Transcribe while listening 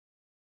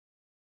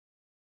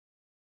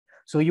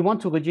So you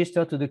want to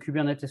register to the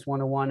Kubernetes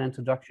 101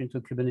 Introduction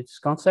to Kubernetes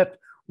Concept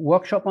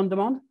workshop on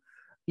demand.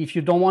 If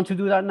you don't want to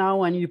do that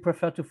now and you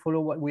prefer to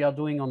follow what we are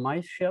doing on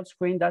my shared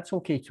screen, that's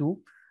okay too.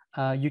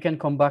 You can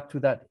come back to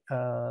that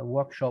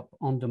workshop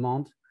on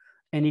demand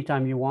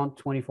anytime you want,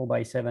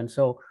 24/7.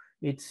 So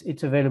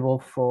it's available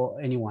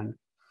for anyone.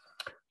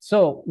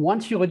 So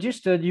once you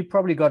registered, you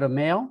probably got a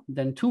mail,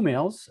 then 2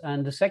 mails,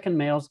 and the second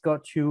mail's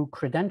got you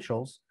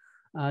credentials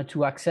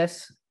to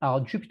access our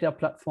Jupyter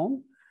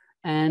platform.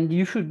 And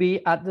you should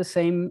be at the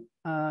same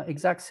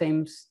exact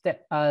same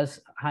step as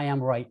I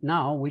am right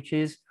now, which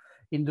is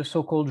in the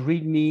so-called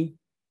README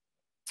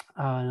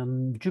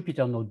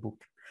Jupyter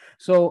notebook.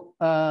 So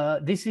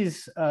this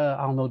is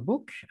our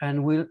notebook,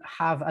 and we'll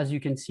have, as you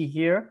can see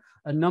here,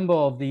 a number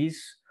of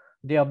these.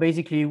 They are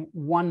basically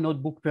one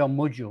notebook per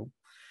module.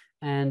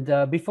 And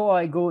before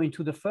I go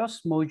into the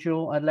first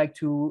module, I'd like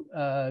to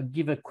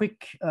give a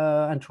quick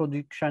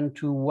introduction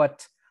to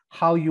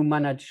how you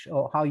manage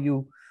or how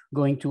you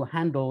going to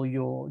handle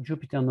your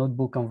Jupyter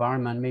notebook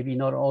environment. Maybe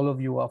not all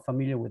of you are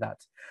familiar with that.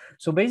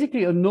 So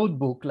basically, a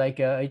notebook, like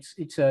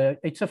it's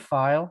a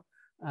file,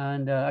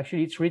 and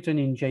actually it's written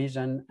in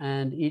JSON,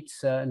 and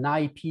it's an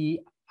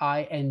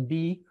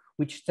IPINB,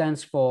 which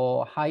stands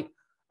for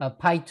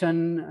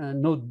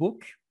Python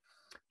notebook.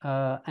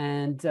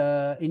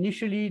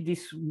 Initially,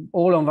 this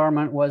whole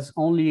environment was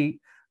only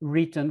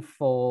written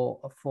for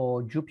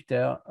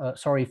Jupyter,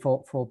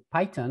 for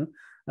Python.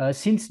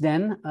 Since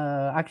then,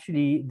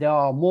 actually, there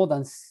are more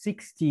than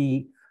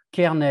 60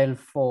 kernel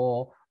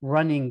for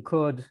running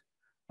code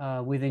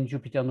within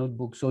Jupyter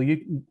Notebook. So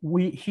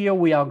here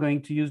we are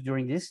going to use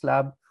during this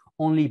lab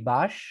only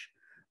Bash,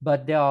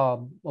 but there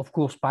are, of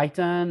course,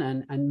 Python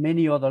and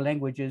many other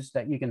languages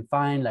that you can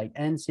find, like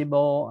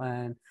Ansible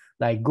and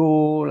like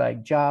Go,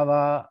 like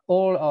Java.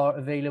 All are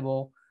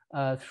available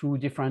through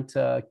different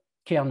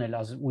kernel,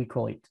 as we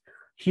call it.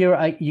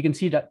 Here, you can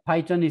see that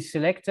Python is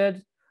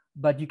selected,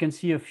 but you can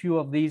see a few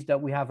of these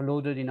that we have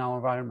loaded in our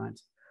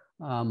environment.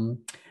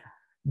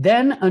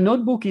 Then a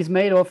notebook is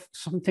made of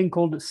something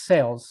called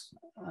cells,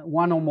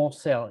 one or more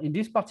cell. In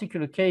this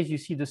particular case, you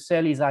see the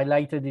cell is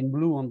highlighted in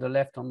blue on the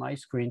left on my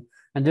screen,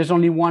 and there's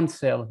only one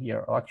cell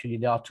here. Or actually,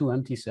 there are 2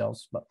 empty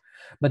cells,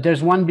 but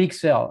there's one big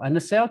cell, and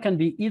the cell can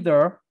be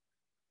either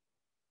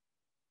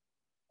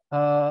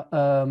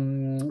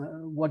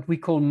what we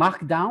call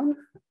markdown,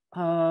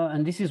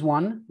 and this is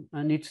one,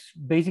 and it's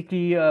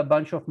basically a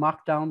bunch of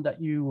markdown that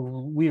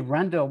we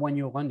render when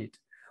you run it,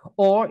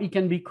 or it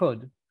can be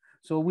code.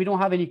 So we don't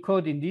have any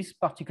code in this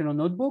particular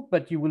notebook,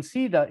 but you will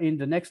see that in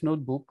the next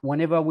notebook,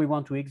 whenever we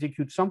want to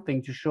execute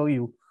something to show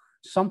you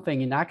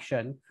something in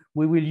action,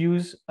 we will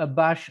use a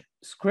bash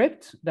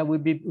script that will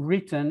be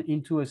written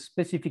into a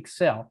specific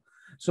cell.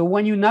 So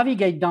when you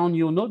navigate down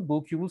your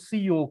notebook, you will see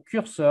your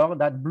cursor,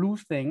 that blue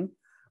thing,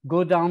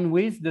 go down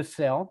with the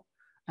cell,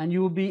 and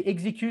you will be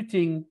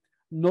executing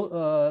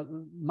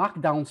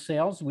markdown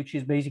cells, which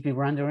is basically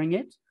rendering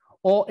it,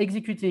 or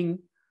executing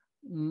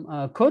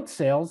code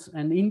cells.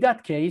 And in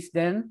that case,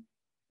 then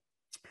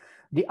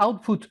the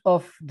output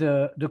of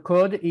the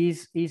code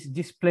is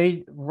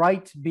displayed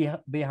right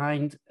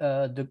behind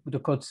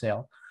the code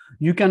cell.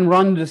 You can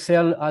run the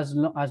cell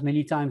as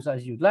many times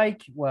as you'd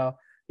like. Well,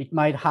 it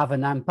might have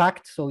an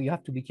impact, so you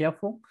have to be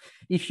careful.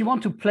 If you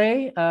want to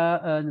play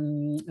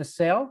a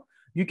cell,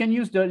 you can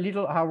use the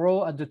little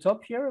arrow at the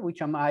top here,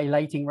 which I'm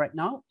highlighting right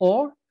now.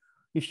 Or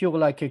if you're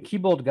like a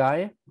keyboard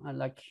guy,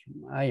 like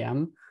I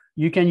am,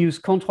 you can use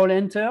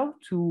Control-Enter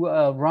to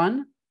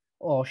run,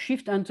 or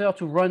Shift-Enter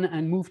to run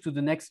and move to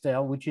the next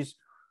cell, which is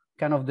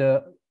kind of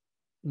the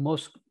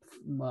most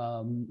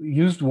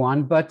used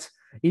one. But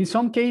in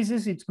some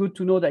cases, it's good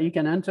to know that you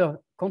can enter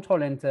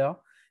Control-Enter.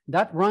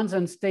 That runs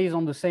and stays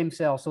on the same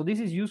cell. So this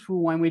is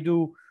useful when we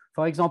do,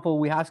 for example,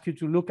 we ask you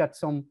to look at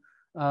some,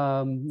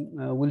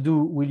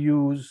 we'll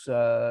use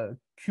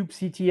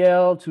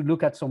kubectl to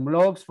look at some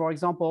logs, for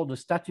example, the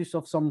status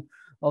of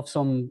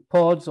some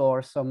pods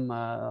or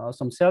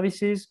some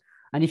services.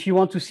 And if you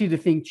want to see the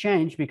thing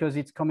change because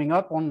it's coming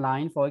up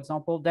online, for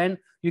example, then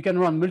you can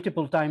run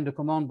multiple times the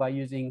command by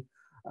using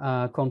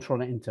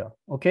Control-Enter.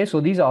 Okay,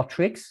 so these are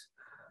tricks.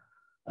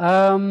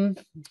 And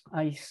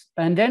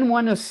then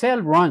when a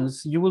cell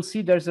runs, you will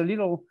see there's a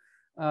little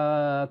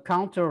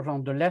counter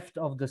on the left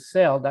of the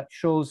cell that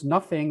shows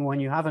nothing when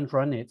you haven't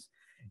run it.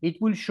 It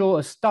will show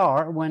a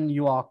star when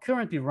you are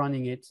currently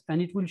running it,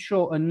 and it will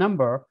show a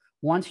number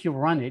once you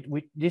run it.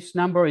 This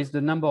number is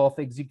the number of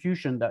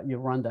execution that you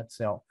run that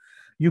cell.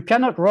 You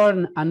cannot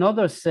run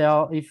another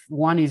cell if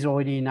one is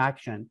already in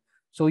action.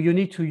 So you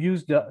need to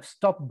use the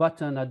stop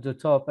button at the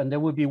top, and there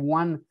will be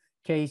one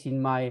case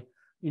in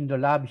the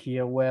lab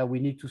here where we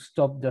need to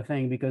stop the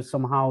thing because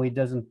somehow it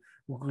doesn't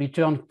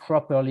return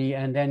properly,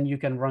 and then you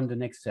can run the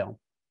next cell.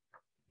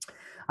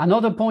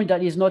 Another point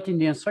that is not in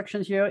the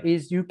instructions here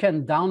is you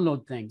can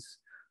download things.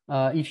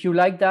 If you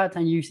like that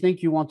and you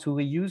think you want to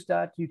reuse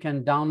that, you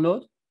can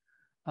download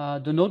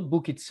the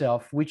notebook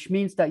itself, which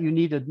means that you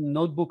need a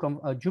notebook,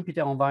 a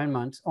Jupyter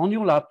environment on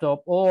your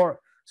laptop or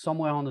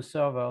somewhere on the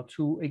server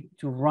to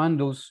run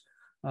those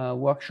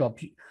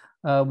workshops.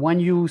 when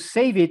you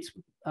save it,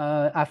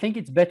 I think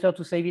it's better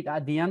to save it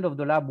at the end of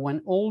the lab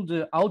when all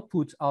the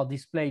outputs are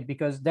displayed,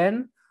 because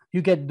then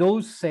you get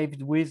those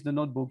saved with the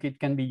notebook. It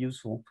can be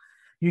useful.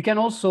 You can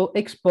also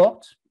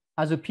export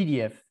as a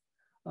PDF,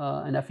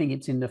 and I think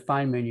it's in the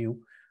file menu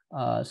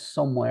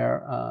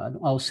somewhere.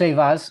 I'll save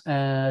as,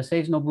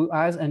 save notebook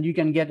as, and you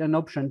can get an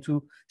option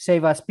to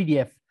save as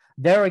PDF.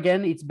 There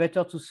again, it's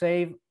better to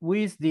save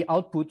with the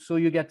output so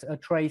you get a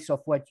trace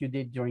of what you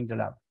did during the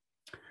lab.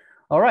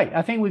 All right,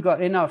 I think we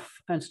got enough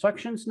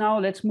instructions now.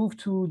 Let's move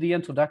to the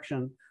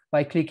introduction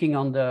by clicking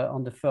on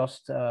the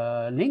first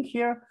link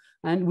here.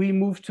 And we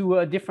move to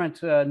a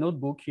different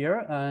notebook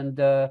here. And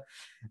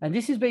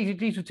this is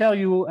basically to tell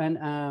you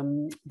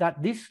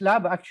that this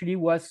lab actually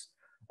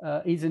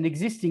is an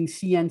existing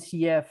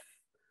CNCF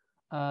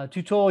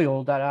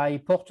tutorial that I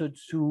ported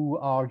to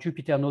our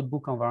Jupyter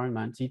Notebook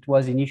environment. It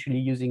was initially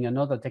using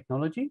another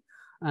technology,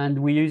 and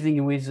we're using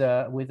it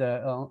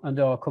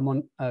under a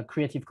common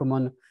Creative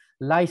Commons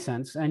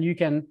license, and you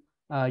can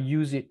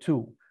use it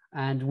too.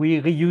 And we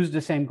reuse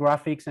the same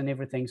graphics and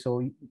everything.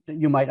 So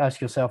you might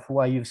ask yourself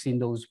why you've seen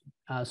those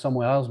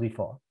somewhere else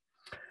before.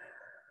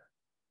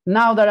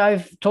 Now that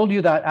I've told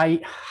you that,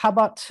 how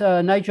about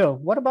Nigel?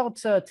 What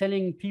about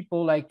telling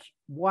people like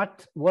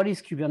what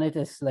is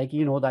Kubernetes, like,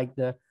 you know, like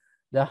the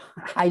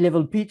high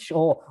level pitch,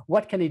 or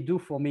what can it do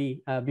for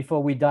me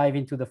before we dive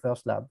into the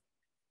first lab?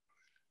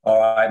 All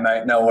right,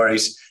 mate, no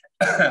worries.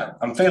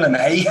 I'm feeling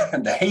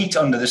the heat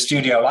under the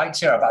studio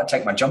lights here. I've got to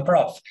take my jumper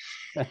off.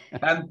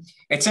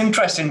 It's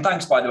interesting.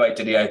 Thanks, by the way,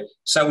 Didier.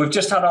 So we've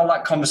just had all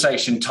that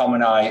conversation, Tom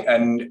and I,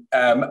 and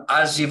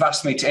as you've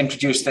asked me to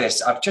introduce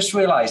this, I've just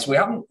realized we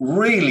haven't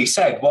really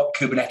said what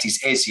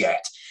Kubernetes is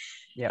yet.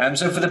 Yeah.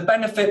 So for the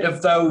benefit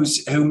of those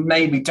who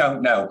maybe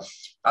don't know,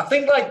 I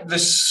think like the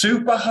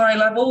super high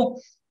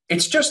level,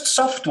 it's just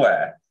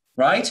software,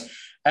 right?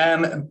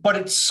 But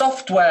it's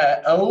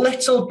software a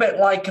little bit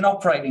like an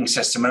operating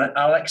system, and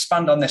I'll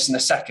expand on this in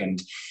a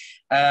second,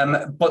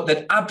 but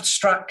that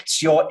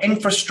abstracts your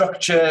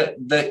infrastructure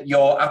that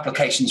your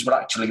applications will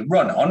actually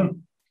run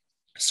on,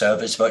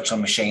 servers, virtual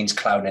machines,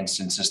 cloud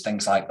instances,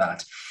 things like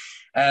that.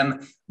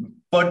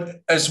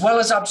 But as well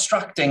as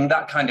abstracting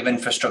that kind of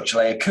infrastructure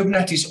layer,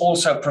 Kubernetes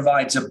also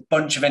provides a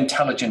bunch of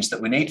intelligence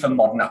that we need for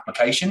modern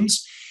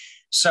applications.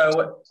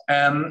 So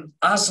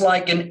as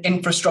like an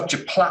infrastructure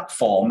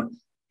platform,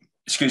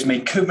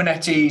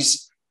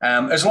 Kubernetes,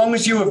 as long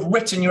as you have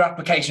written your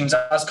applications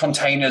as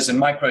containers and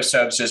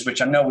microservices,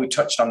 which I know we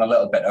touched on a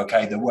little bit,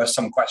 okay, there were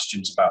some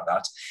questions about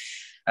that.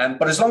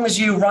 But as long as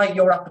you write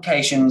your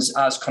applications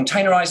as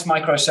containerized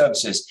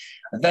microservices,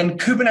 then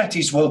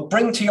Kubernetes will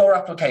bring to your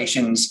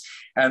applications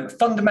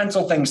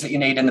fundamental things that you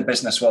need in the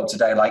business world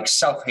today, like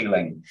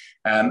self-healing.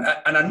 And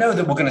I know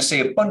that we're going to see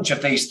a bunch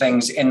of these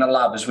things in the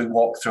lab as we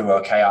walk through,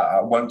 okay?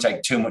 I won't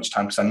take too much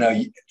time because I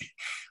know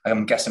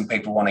I'm guessing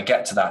people want to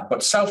get to that,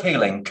 but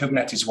self-healing,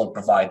 Kubernetes will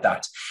provide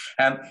that.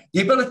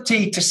 The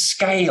ability to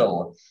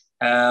scale,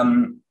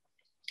 the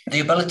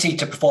ability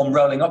to perform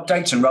rolling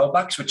updates and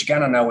rollbacks, which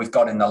again, I know we've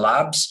got in the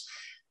labs.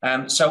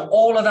 So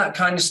all of that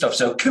kind of stuff.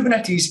 So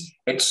Kubernetes,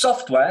 it's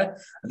software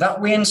that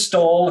we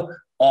install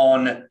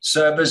on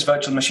servers,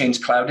 virtual machines,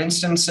 cloud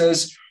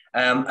instances,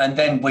 and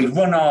then we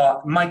run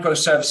our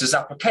microservices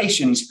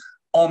applications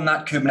on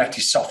that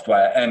Kubernetes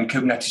software, and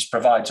Kubernetes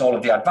provides all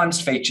of the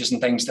advanced features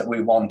and things that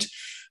we want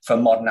for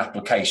modern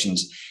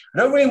applications. I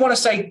don't really want to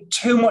say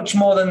too much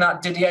more than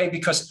that, Didier,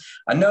 because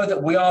I know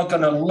that we are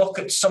going to look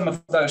at some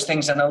of those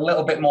things in a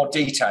little bit more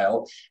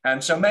detail.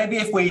 So maybe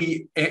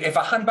if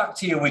I hand back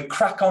to you, we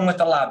crack on with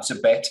the labs a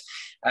bit,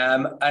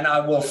 and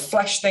I will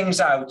flesh things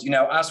out, you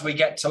know, as we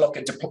get to look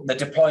at the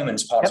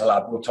deployments part of the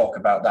lab. We'll talk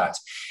about that.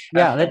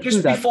 Yeah,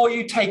 just before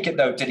you take it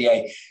though,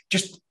 Didier,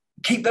 just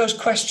keep those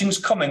questions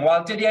coming.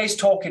 While Didier's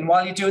talking,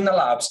 while you're doing the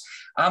labs,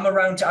 I'm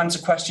around to answer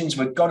questions.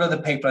 We've got other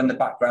people in the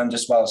background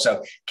as well.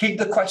 So keep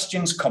the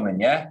questions coming,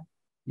 yeah?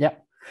 Yeah.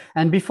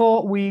 And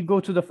before we go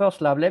to the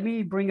first lab, let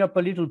me bring up a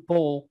little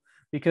poll,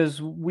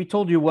 because we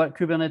told you what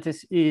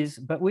Kubernetes is,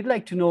 but we'd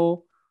like to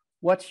know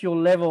what's your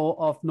level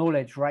of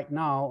knowledge right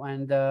now.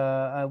 And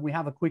we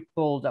have a quick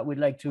poll that we'd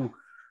like to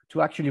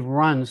actually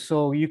run.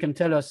 So you can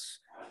tell us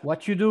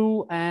what you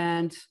do.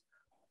 And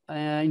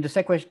in the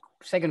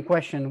second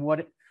question,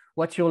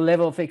 what's your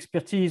level of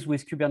expertise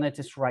with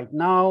Kubernetes right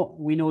now?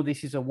 We know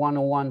this is a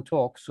one-on-one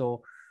talk,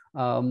 so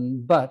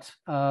but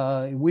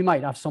we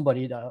might have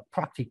somebody that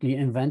practically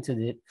invented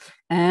it.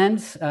 And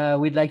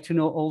we'd like to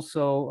know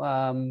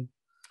also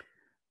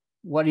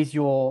what is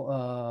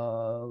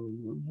your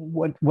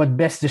what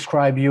best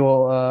describe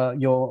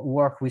your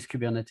work with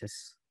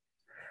Kubernetes.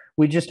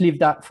 We just leave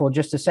that for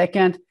just a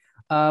second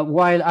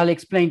while I'll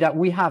explain that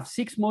we have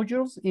 6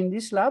 modules in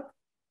this lab.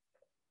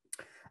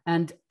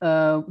 And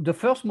the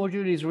first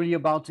module is really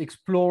about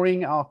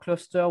exploring our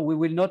cluster. We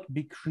will not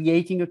be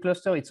creating a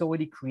cluster. It's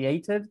already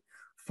created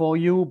for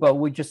you, but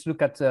we just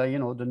look at you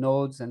know, the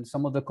nodes and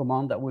some of the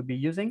command that we'll be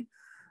using.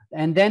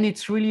 And then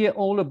it's really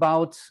all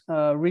about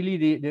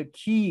really the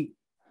key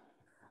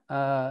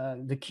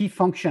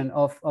function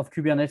of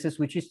Kubernetes,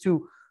 which is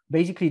to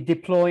basically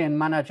deploy and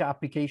manage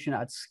application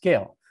at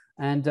scale.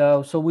 And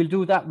so we'll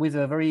do that with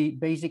a very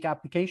basic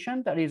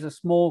application that is a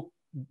small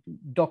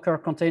Docker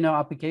container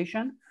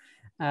application.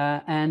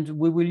 And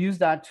we will use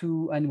that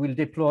and we'll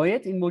deploy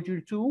it in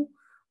module 2.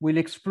 We'll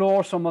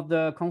explore some of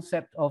the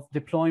concept of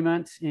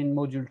deployment in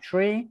module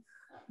 3.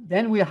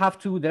 Then we have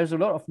to, there's a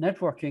lot of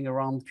networking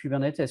around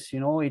Kubernetes, you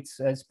know, it's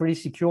pretty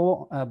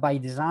secure by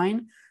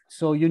design.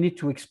 So you need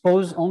to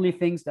expose only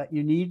things that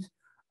you need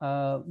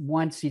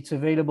once it's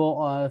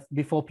available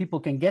before people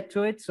can get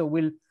to it. So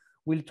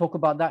we'll talk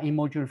about that in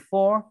module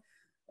 4.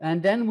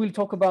 And then we'll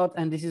talk about,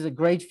 and this is a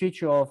great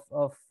feature of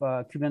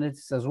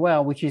Kubernetes as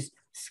well, which is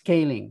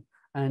scaling.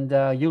 And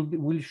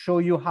we'll show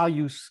you how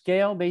you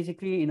scale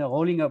basically in a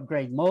rolling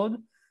upgrade mode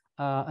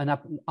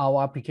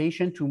our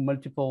application to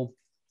multiple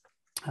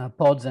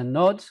pods and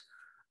nodes.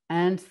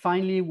 And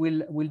finally,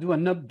 we'll do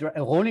a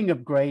rolling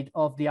upgrade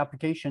of the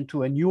application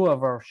to a newer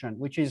version,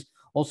 which is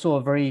also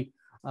a very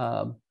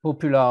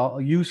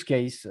popular use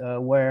case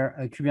where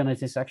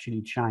Kubernetes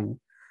actually shine.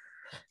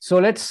 So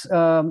let's,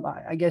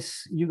 I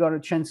guess you got a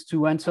chance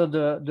to answer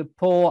the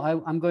poll.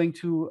 I'm going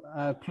to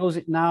close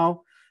it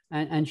now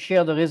and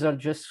share the result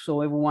just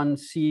so everyone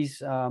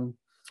sees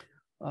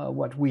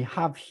what we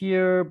have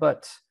here.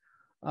 But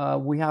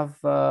we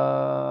have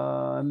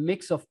a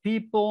mix of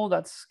people.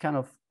 That's kind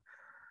of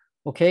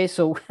okay.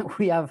 So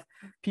we have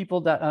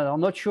people that are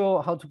not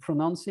sure how to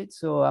pronounce it.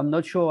 So I'm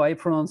not sure I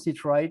pronounce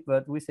it right,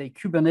 but we say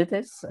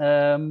Kubernetes.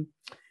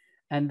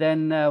 And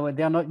then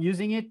they're not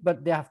using it,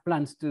 but they have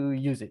plans to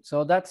use it.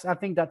 So I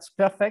think that's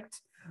perfect.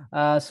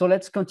 So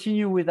let's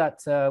continue with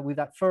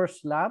that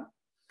first lab.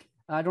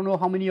 I don't know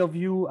how many of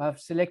you have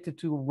selected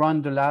to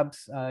run the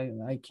labs.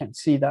 I can't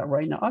see that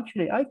right now.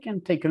 Actually, I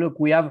can take a look.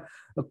 We have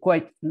a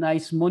quite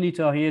nice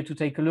monitor here to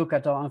take a look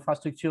at our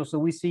infrastructure. So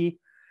we see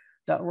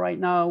that right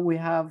now we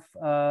have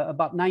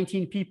about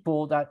 19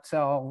 people that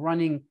are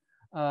running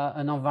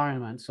an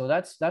environment. So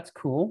that's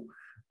cool.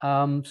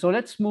 So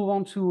let's move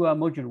on to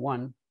module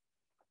 1.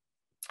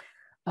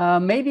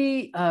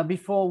 Maybe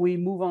before we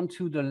move on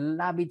to the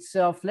lab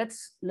itself,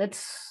 let's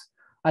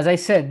as I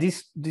said,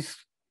 this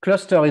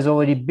cluster is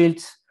already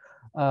built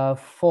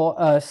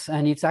for us,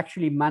 and it's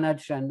actually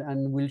managed,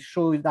 and we'll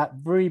show that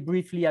very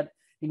briefly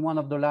in one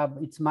of the lab.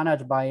 It's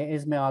managed by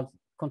Ezmeral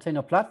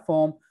container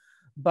platform.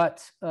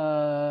 But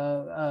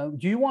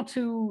do you want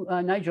to,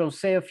 Nigel,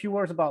 say a few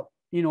words about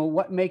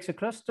what makes a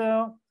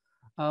cluster,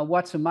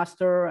 what's a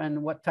master,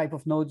 and what type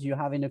of nodes you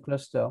have in a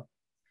cluster?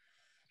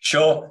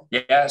 Sure.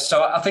 Yeah.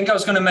 So I think I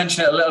was going to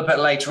mention it a little bit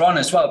later on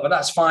as well, but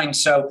that's fine.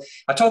 So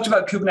I talked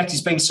about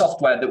Kubernetes being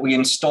software that we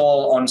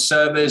install on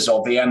servers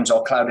or VMs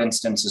or cloud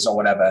instances or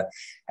whatever.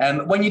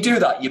 When you do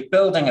that, you're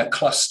building a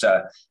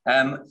cluster,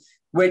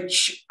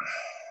 which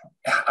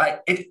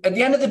at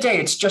the end of the day,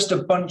 it's just a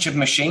bunch of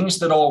machines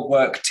that all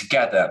work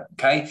together.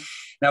 Okay.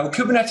 Now, a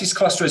Kubernetes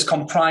cluster is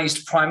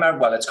comprised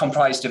it's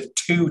comprised of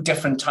 2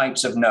 different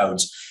types of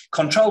nodes: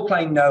 control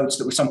plane nodes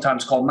that we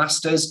sometimes call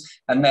masters,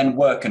 and then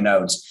worker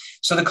nodes.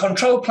 So the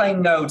control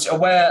plane nodes are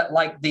where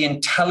the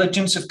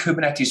intelligence of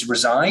Kubernetes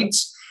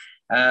resides,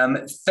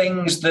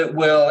 things that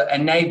will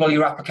enable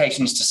your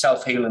applications to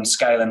self-heal and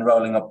scale and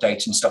rolling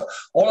updates and stuff.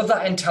 All of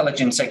that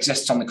intelligence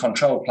exists on the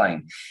control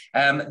plane.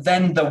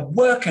 Then the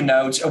worker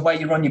nodes are where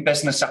you run your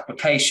business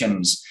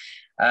applications.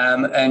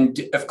 And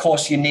of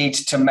course, you need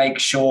to make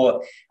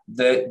sure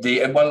that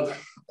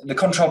the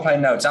control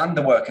plane nodes and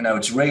the worker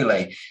nodes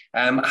really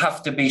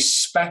have to be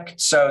spec'd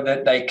so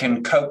that they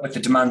can cope with the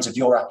demands of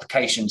your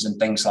applications and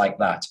things like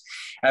that.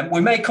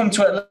 We may come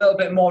to it a little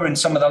bit more in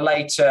some of the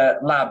later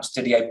labs,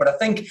 Didier, but I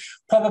think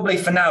probably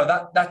for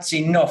now that's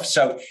enough.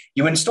 So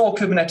you install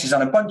Kubernetes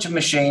on a bunch of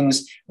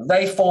machines.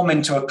 They form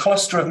into a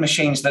cluster of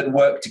machines that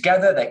work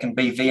together. They can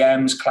be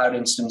VMs, cloud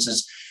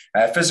instances,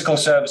 physical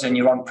servers in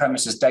your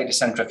on-premises data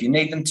center if you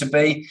need them to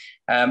be,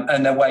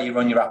 and they're where you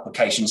run your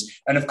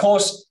applications. And of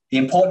course, the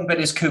important bit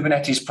is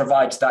Kubernetes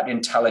provides that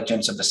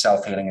intelligence of the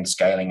self-healing and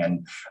scaling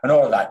and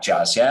all of that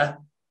jazz, yeah?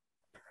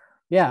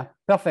 Yeah,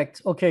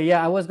 perfect. Okay,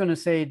 yeah, I was going to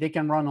say they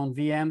can run on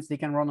VMs, they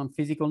can run on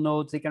physical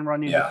nodes, they can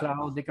run in the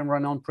cloud, they can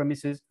run on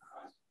premises.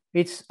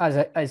 It's,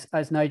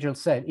 as Nigel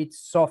said, it's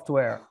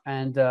software.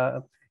 And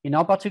in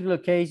our particular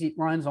case, it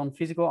runs on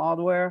physical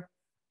hardware,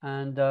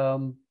 and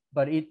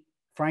but it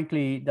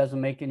frankly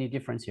doesn't make any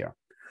difference here.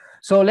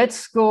 So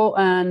let's go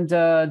and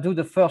do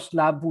the first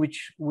lab,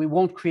 which we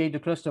won't create the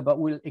cluster, but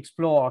we'll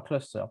explore our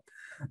cluster.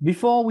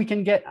 Before we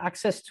can get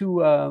access to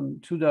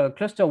the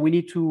cluster, we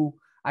need to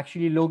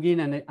actually log in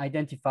and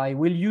identify.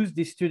 We'll use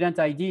the student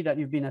ID that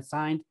you've been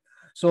assigned.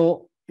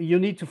 So you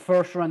need to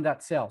first run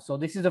that cell. So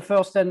this is the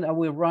first thing that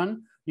we'll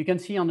run. You can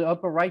see on the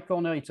upper right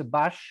corner, it's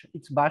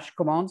bash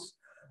commands.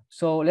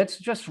 So let's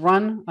just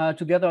run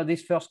together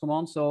this first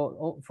command.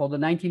 So for the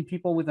 19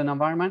 people with an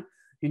environment,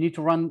 you need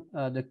to run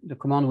the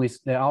command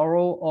with the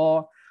arrow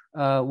or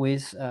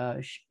with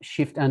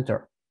Shift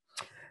Enter.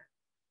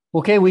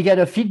 Okay, we get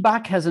a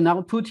feedback as an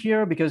output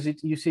here because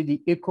you see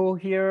the echo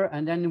here,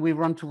 and then we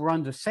run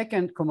the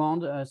second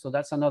command. So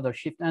that's another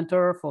Shift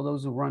Enter for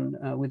those who run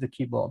with the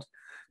keyboard.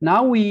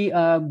 Now we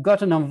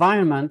got an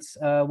environment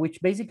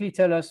which basically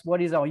tell us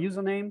what is our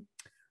username,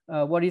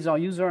 what is our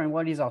user, and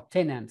what is our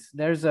tenant.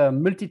 There's a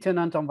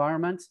multi-tenant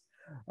environment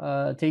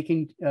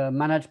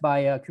managed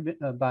by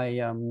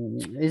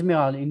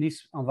Ezmeral in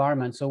this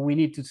environment. So we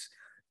need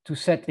to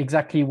set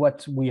exactly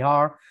what we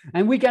are,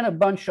 and we get a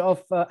bunch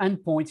of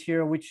endpoints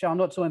here which are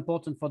not so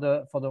important for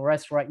the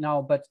rest right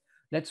now. But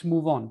let's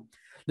move on.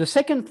 The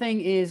second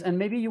thing is, and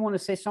maybe you want to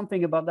say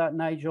something about that,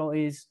 Nigel,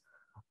 is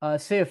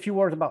say a few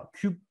words about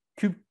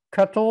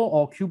kubectl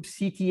or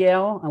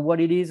kubectl and what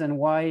it is and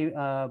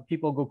why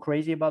people go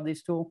crazy about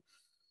this tool.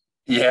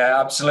 Yeah,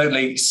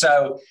 absolutely.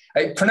 So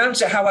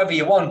pronounce it however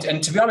you want.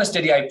 And to be honest,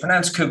 Didier,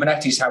 pronounce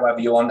Kubernetes however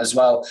you want as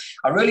well.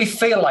 I really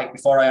feel like,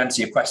 before I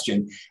answer your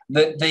question,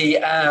 that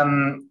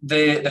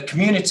the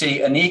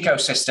community and the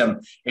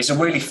ecosystem is a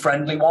really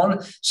friendly one.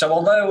 So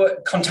although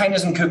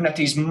containers and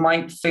Kubernetes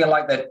might feel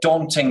like they're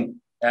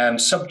daunting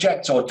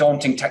subjects or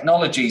daunting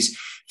technologies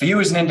for you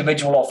as an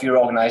individual or for your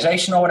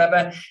organization or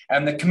whatever,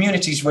 the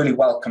community is really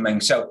welcoming.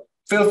 So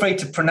feel free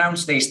to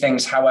pronounce these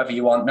things however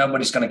you want.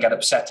 Nobody's going to get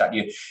upset at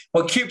you.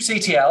 But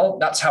kubectl,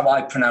 that's how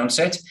I pronounce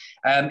it,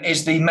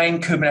 is the main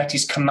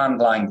Kubernetes command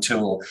line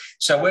tool.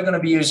 So we're going to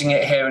be using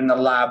it here in the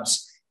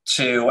labs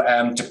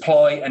to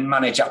deploy and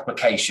manage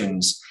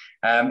applications.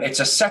 It's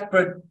a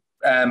separate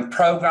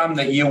program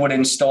that you would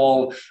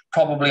install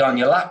probably on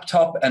your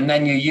laptop, and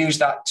then you use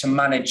that to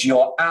manage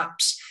your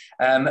apps.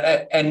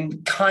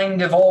 And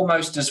kind of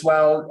almost as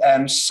well,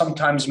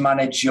 sometimes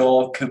manage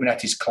your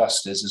Kubernetes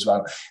clusters as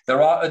well.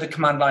 There are other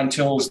command line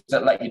tools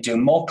that let you do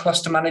more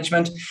cluster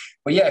management.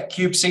 But yeah,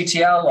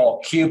 kubectl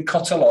or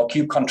kubectl or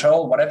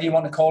kubecontrol, whatever you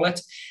want to call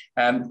it,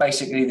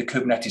 basically the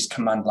Kubernetes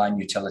command line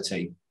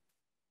utility.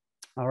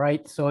 All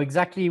right, so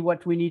exactly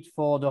what we need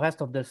for the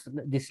rest of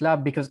this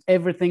lab, because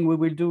everything we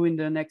will do in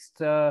the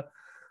next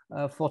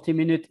 40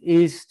 minutes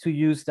is to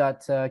use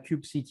that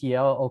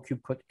kubectl or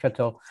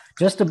kubectl.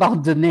 Just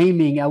about the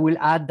naming, I will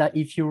add that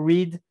if you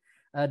read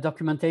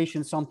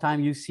documentation,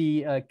 sometimes you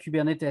see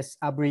Kubernetes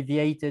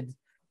abbreviated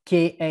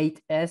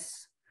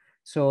K8S.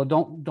 So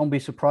don't be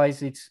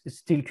surprised. It's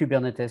still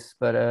Kubernetes,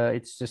 but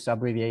it's just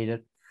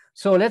abbreviated.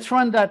 So let's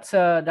run that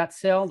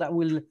cell that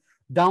will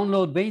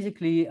download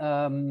basically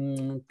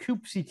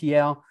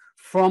kubectl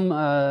from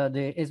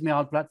the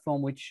Ezmeral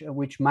platform,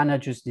 which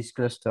manages this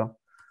cluster.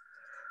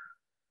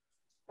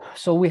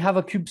 So we have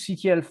a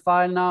kubectl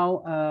file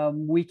now.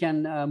 We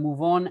can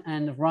move on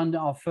and run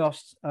our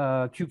first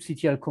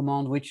kubectl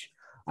command, which,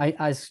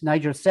 as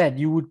Nigel said,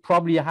 you would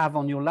probably have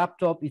on your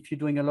laptop if you're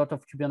doing a lot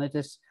of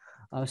Kubernetes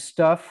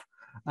stuff.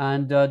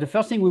 And the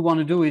first thing we want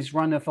to do is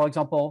run, for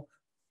example,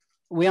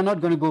 we are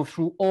not going to go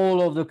through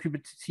all of the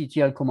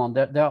kubectl command.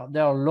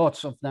 There are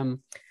lots of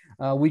them.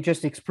 We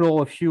just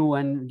explore a few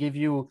and give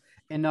you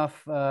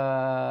enough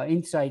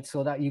insight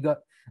so that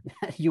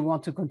you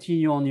want to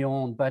continue on your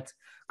own. But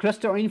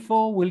cluster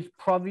info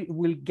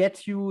will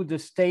get you the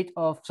state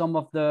of some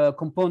of the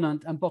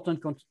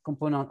important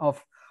component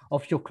of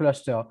your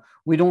cluster.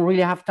 We don't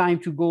really have time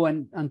to go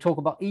and talk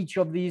about each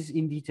of these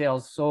in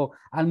details, so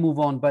I'll move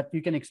on, but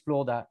you can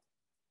explore that.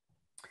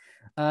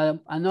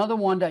 Another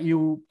one that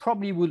you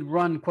probably would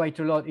run quite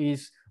a lot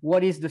is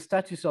what is the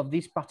status of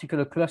this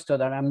particular cluster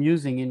that I'm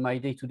using in my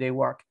day-to-day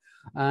work.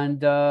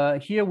 And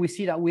here we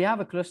see that we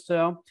have a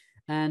cluster,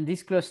 and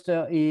this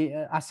cluster is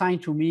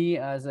assigned to me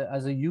as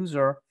a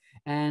user.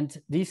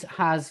 And this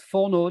has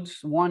 4 nodes.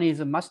 One is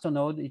a master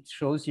node, it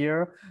shows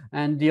here,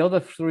 and the other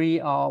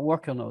 3 are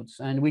worker nodes.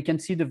 And we can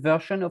see the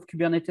version of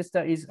Kubernetes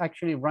that is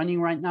actually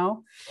running right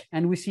now.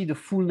 And we see the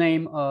full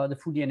name, the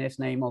full DNS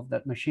name of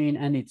that machine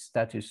and its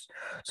status.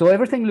 So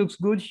everything looks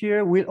good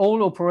here. We'll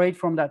all operate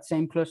from that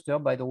same cluster,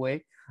 by the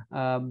way,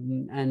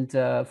 and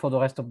for the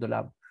rest of the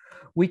lab.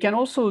 We can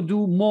also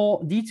do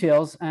more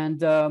details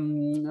and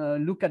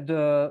look at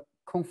the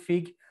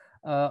config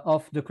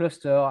of the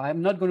cluster.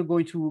 I'm not going to go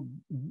into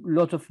a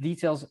lot of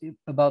details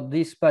about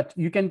this, but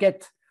you can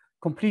get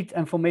complete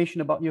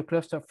information about your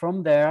cluster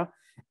from there.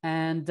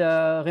 And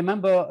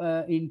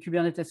remember, in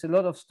Kubernetes, a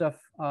lot of stuff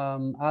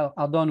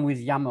are done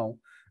with YAML.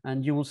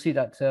 And you will see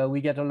that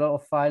we get a lot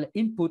of file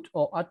input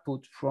or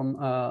output from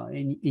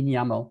in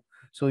YAML.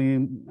 So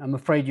I'm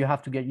afraid you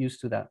have to get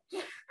used to that.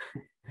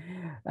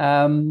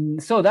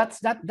 So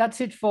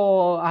that's it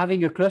for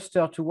having a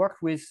cluster to work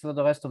with for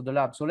the rest of the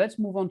lab. So let's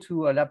move on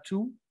to lab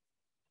 2.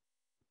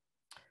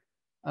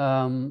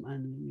 And let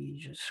me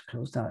just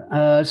close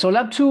that. So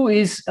lab 2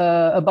 is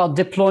about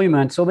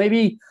deployment. So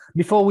maybe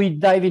before we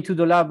dive into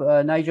the lab,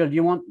 Nigel, do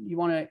you want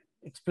to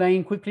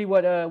explain quickly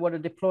what a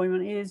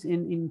deployment is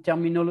in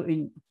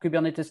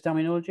Kubernetes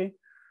terminology?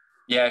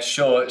 Yeah,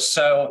 sure.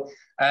 So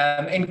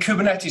in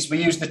Kubernetes,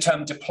 we use the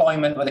term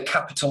deployment with a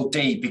capital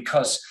D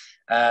because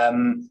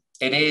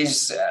it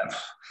is,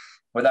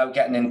 without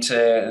getting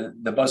into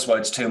the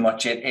buzzwords too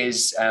much, it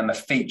is a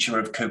feature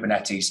of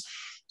Kubernetes.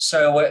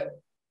 So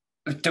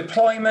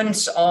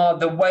deployments are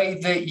the way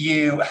that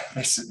you,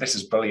 this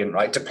is brilliant,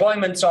 right?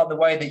 Deployments are the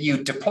way that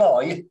you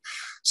deploy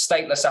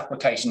stateless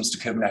applications to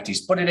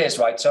Kubernetes, but it is,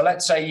 right? So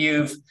let's say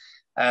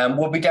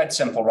we'll be dead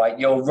simple, right?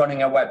 You're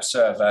running a web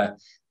server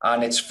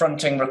and it's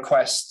fronting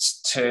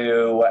requests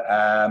to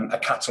a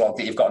catalog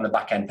that you've got on the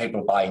back end,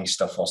 people buying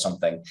stuff or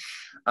something.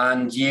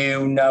 And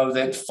you know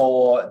that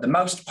for the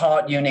most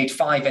part, you need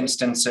 5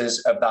 instances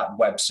of that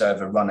web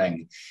server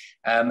running.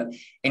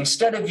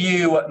 Instead of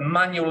you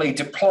manually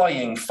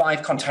deploying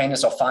 5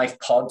 containers or 5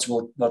 pods,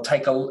 we'll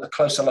take a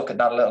closer look at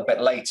that a little bit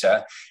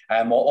later,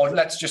 or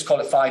let's just call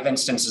it 5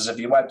 instances of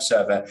your web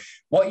server.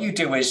 What you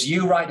do is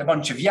you write a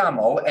bunch of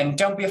YAML, and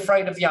don't be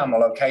afraid of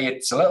YAML, okay?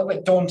 It's a little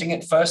bit daunting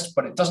at first,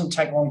 but it doesn't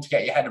take long to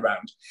get your head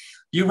around.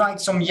 You write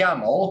some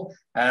YAML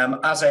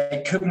as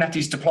a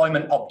Kubernetes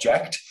deployment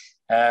object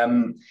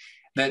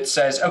that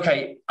says,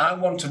 okay, I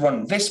want to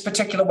run this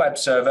particular web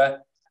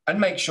server, and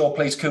make sure,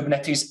 please,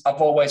 Kubernetes,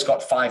 I've always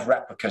got 5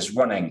 replicas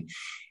running.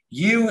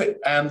 You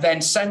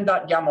then send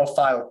that YAML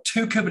file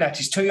to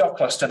Kubernetes, to your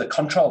cluster, the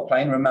control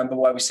plane, remember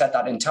where we said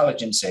that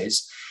intelligence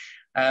is,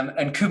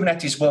 and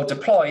Kubernetes will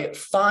deploy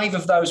 5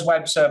 of those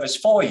web servers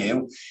for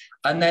you,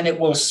 and then it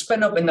will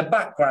spin up in the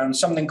background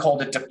something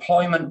called a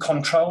deployment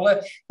controller.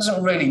 It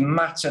doesn't really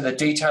matter the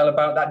detail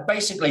about that.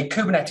 Basically,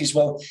 Kubernetes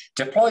will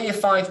deploy your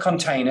 5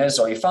 containers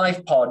or your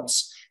 5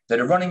 pods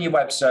that are running your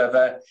web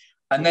server,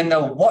 and then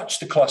they'll watch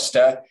the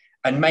cluster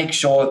and make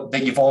sure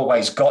that you've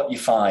always got your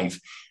 5.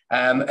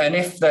 And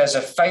if there's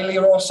a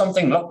failure or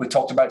something, look, we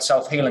talked about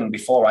self-healing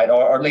before, right?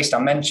 Or at least I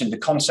mentioned the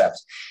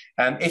concept.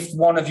 If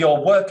one of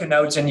your worker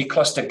nodes in your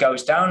cluster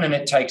goes down and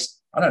it takes,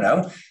 I don't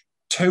know,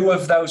 2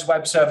 of those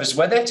web servers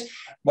with it,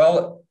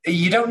 well,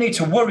 you don't need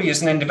to worry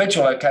as an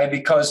individual, okay?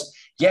 Because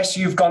yes,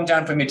 you've gone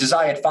down from your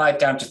desired 5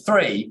 down to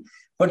 3,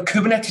 but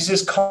Kubernetes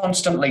is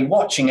constantly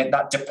watching it.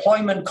 That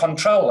deployment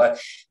controller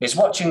is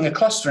watching the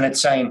cluster and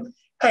it's saying,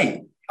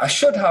 hey, I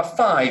should have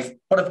 5,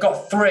 but I've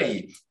got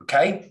 3,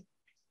 okay?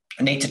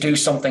 I need to do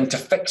something to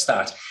fix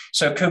that.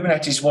 So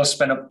Kubernetes will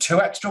spin up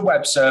 2 extra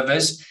web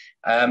servers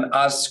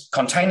as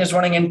containers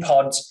running in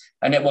pods,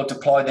 and it will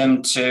deploy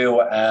them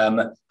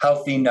to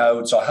healthy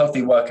nodes or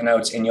healthy worker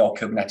nodes in your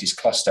Kubernetes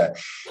cluster.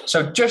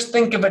 So just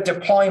think of a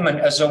deployment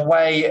as a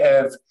way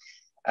of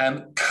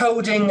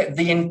coding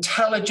the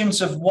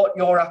intelligence of what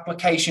your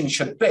application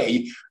should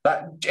be.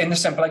 That in the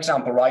simple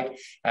example, right?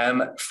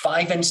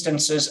 5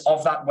 instances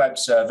of that web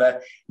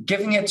server,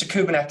 giving it to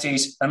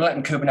Kubernetes and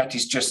letting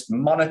Kubernetes just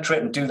monitor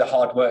it and do the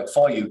hard work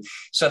for you.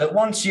 So that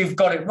once you've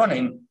got it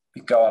running,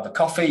 you go have a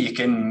coffee, you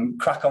can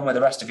crack on with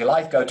the rest of your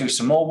life, go do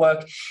some more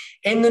work,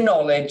 in the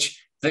knowledge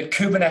that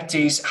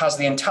Kubernetes has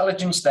the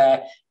intelligence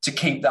there to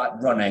keep that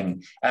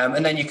running.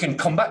 And then you can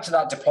come back to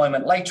that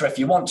deployment later if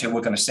you want to.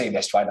 We're going to see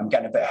this, right? I'm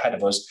getting a bit ahead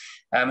of us.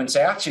 And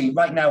say, actually,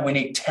 right now we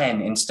need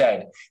 10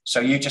 instead. So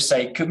you just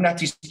say,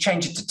 Kubernetes,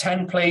 change it to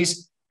 10,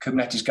 please.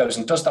 Kubernetes goes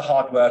and does the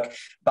hard work,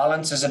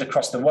 balances it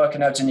across the worker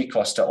nodes in your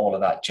cluster, all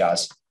of that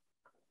jazz.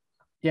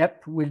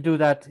 Yep, we'll do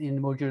that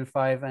in module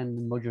 5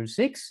 and module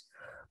 6.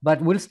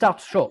 But we'll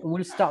start short.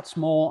 We'll start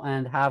small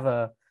and have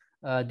a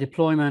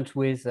deployment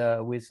with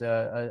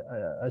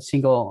a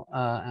single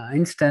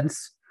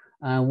instance.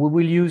 We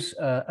will use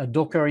a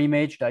Docker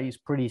image that is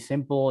pretty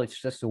simple.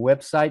 It's just a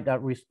website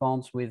that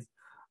responds with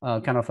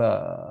kind of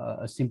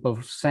a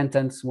simple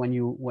sentence when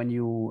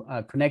you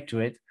connect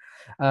to it.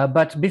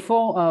 But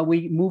before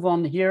we move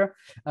on here,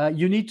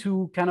 you need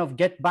to kind of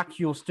get back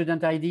your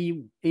student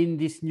ID in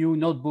this new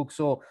notebook.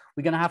 So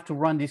we're going to have to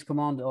run this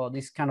command or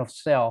this kind of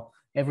cell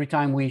every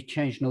time we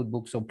change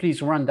notebook. So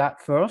please run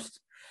that first.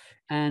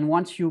 And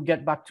once you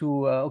get back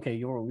to, okay,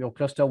 your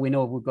cluster, we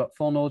know we've got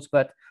 4 nodes,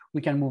 but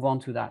we can move on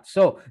to that.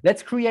 So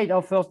let's create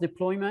our first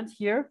deployment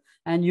here.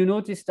 And you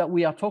notice that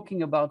we are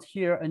talking about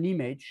here an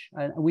image.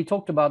 We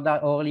talked about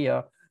that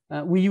earlier.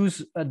 We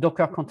use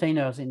Docker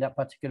containers in that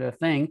particular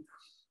thing.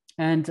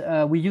 And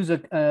we use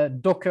a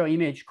Docker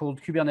image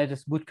called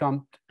Kubernetes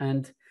Bootcamp.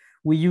 And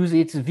we use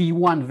its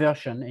V1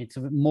 version. It's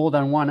more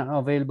than one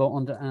available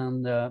on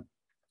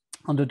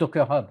the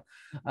Docker Hub.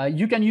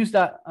 You can use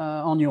that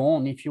on your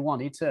own if you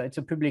want. It's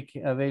a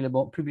publicly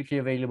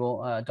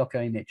available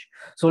Docker image.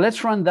 So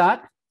let's run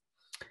that.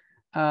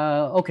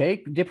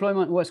 Okay,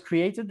 deployment was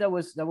created. That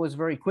was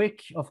very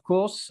quick, of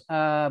course,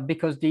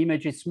 because the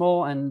image is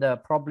small and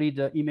probably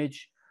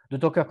the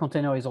Docker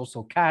container is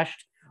also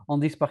cached on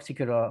this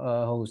particular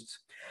host.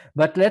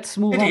 But let's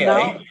move on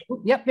now.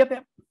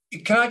 Yep.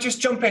 Can I just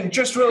jump in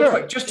just real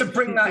quick, just to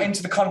bring that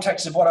into the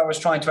context of what I was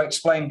trying to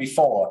explain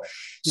before?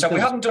 So we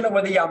haven't done it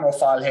with the YAML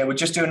file here. We're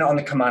just doing it on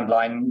the command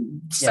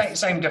line.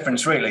 Same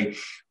difference, really.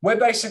 We're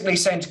basically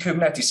saying to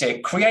Kubernetes here,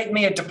 create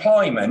me a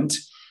deployment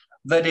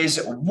that is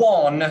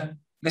one,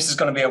 this is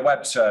going to be a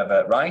web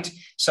server, right?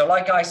 So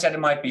like I said, it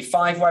might be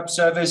 5 web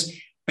servers.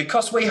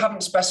 Because we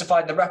haven't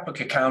specified the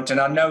replica count, and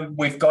I know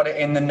we've got it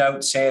in the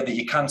notes here that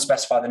you can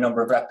specify the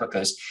number of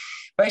replicas.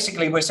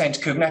 Basically, we're saying to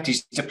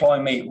Kubernetes, deploy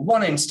me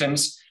 1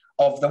 instance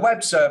of the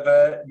web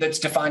server that's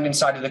defined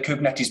inside of the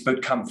Kubernetes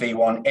Bootcamp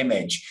V1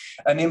 image.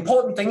 And the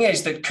important thing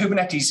is that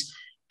Kubernetes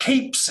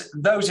keeps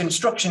those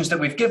instructions that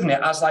we've given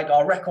it as like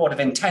our record of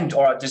intent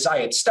or our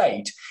desired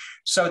state.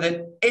 so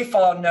that if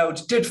our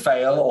node did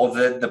fail or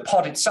the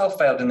pod itself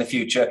failed in the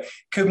future,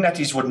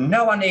 Kubernetes would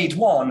know I need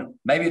one,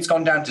 maybe it's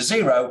gone down to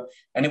 0,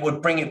 and it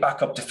would bring it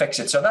back up to fix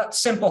it. So that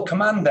simple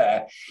command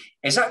there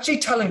is actually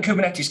telling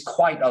Kubernetes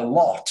quite a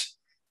lot.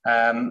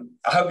 I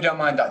hope you don't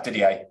mind that,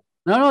 Didier.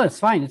 No, it's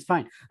fine. It's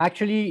fine.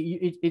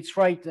 Actually, it's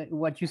right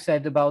what you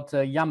said about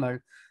YAML.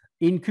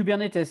 In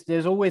Kubernetes,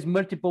 there's always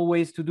multiple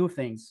ways to do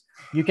things.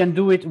 You can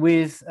do it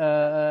with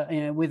a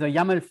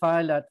YAML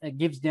file that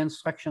gives the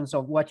instructions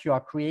of what you are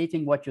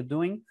creating, what you're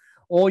doing,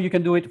 or you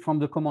can do it from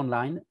the command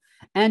line.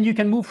 And you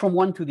can move from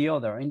one to the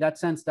other in that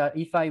sense that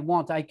if I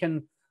want, I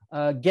can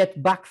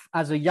get back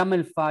as a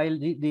YAML file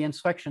the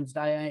instructions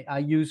that I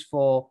use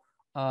for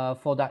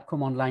that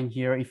command line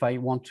here if I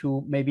want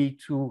to, maybe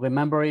to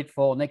remember it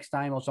for next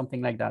time or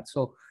something like that.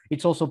 So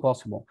it's also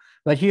possible.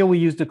 But here we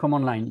use the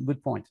command line.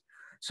 Good point.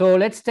 So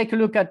let's take a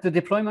look at the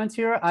deployments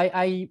here.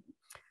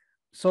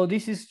 So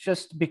this is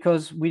just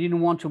because we didn't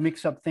want to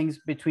mix up things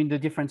between the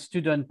different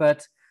students,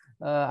 but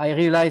I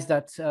realized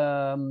that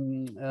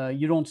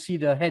you don't see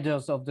the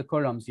headers of the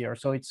columns here.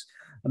 So it's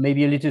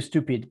maybe a little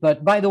stupid.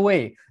 But by the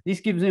way, this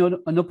gives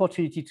you an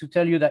opportunity to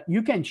tell you that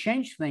you can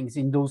change things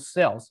in those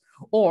cells,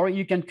 or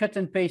you can cut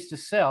and paste a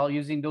cell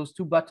using those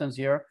two buttons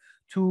here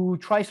to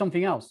try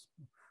something else.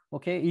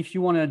 Okay, if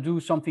you want to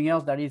do something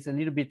else that is a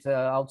little bit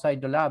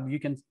outside the lab, you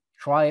can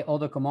try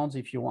other commands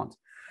if you want.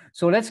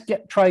 So let's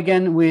try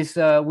again with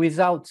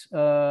without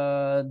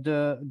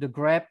the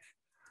grep.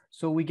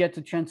 So we get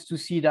a chance to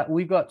see that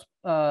we got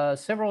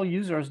several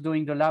users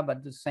doing the lab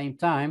at the same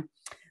time.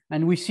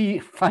 And we see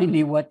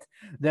finally what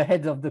the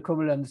heads of the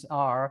columns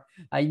are.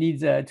 I need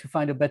to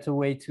find a better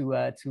way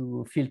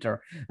to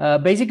filter.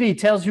 Basically, it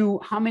tells you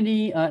how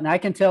many, and I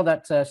can tell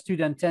that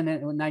student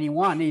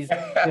 1091 is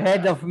the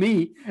head of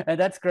me.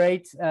 That's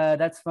great.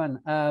 That's fun.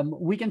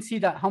 We can see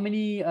that how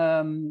many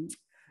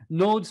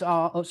nodes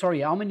are, oh,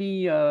 sorry, how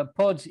many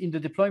pods in the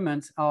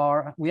deployment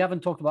are, we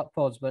haven't talked about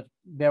pods, but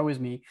bear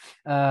with me,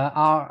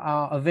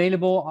 are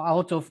available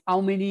out of how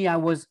many I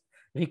was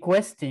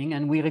requesting,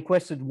 and we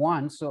requested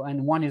one, so,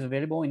 and one is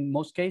available in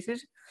most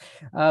cases.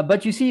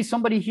 But you see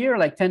somebody here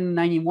like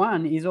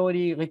 1091 is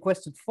already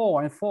requested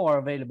 4, and 4 are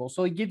available.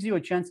 So it gives you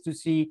a chance to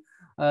see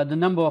the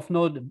number of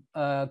nodes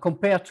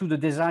compared to the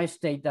desired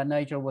state that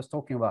Nigel was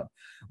talking about.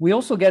 We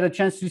also get a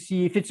chance to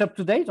see if it's up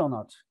to date or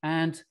not,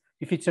 and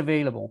if it's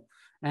available,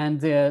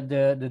 and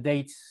the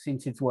date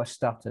since it was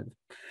started.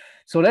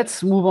 So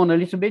let's move on a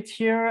little bit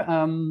here.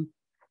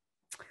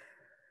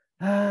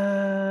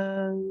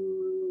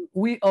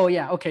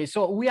 Okay,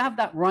 so we have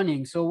that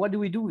running. So what do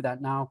we do with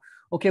that now?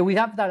 Okay, we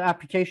have that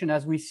application,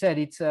 as we said,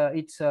 it's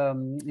a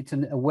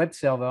web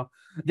server.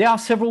 There are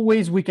several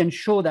ways we can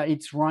show that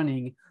it's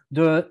running.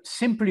 The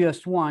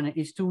simplest one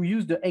is to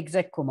use the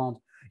exec command.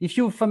 If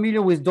you're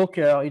familiar with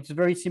Docker, it's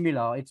very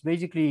similar. It's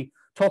basically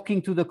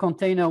talking to the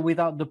container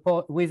without the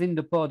pod, within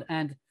the pod,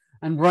 and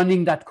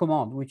running that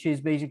command, which is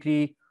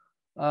basically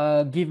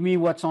give me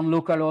what's on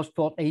localhost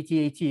port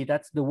 8080.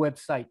 That's the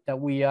website that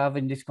we have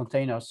in this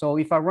container. So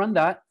if I run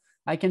that,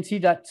 I can see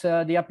that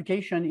the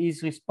application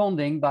is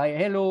responding by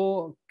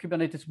hello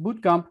Kubernetes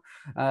bootcamp.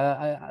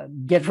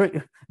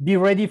 Be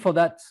ready for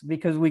that,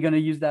 because we're going to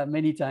use that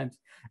many times.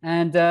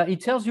 And it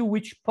tells you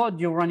which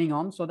pod you're running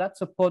on. So that's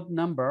a pod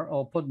number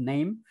or pod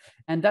name,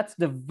 and that's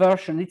the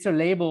version. It's a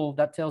label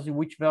that tells you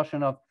which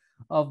version of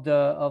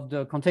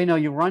the container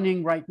you're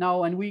running right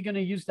now. And we're going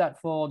to use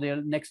that for the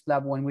next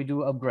lab when we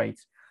do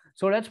upgrades.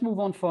 So let's move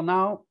on for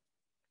now.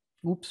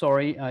 Oops,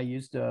 sorry, I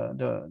used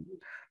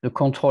the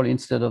control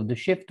instead of the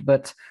shift,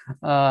 but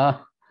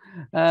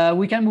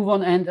we can move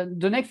on. And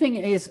the next thing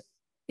is,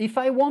 if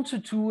I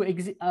wanted to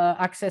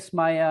access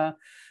my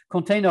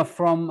container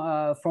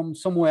from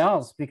somewhere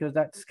else, because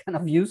that's kind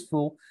of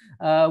useful,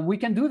 we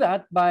can do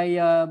that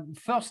by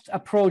first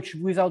approach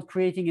without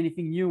creating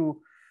anything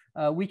new.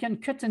 We can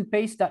cut and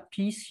paste that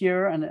piece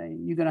here,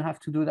 and you're gonna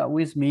have to do that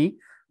with me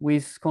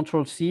with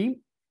Control C,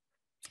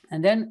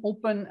 and then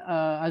open,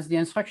 as the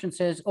instruction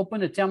says,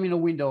 open a terminal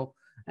window.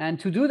 And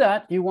to do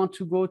that, you want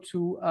to go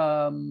to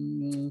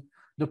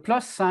the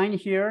plus sign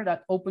here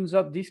that opens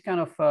up this kind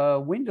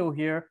of window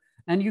here,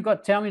 and you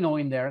got terminal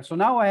in there. So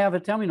now I have a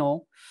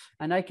terminal,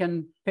 and I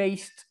can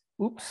paste,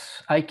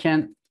 oops, I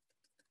can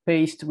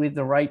paste with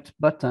the right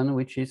button,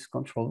 which is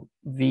Control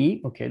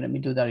V. Okay, let me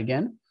do that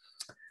again.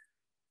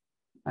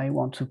 I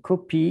want to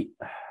copy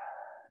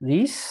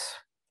this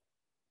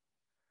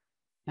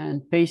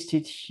and paste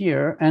it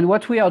here. And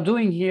what we are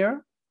doing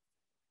here,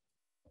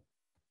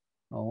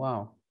 oh,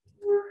 wow.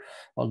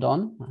 Hold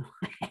on.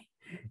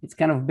 It's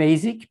kind of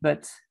basic,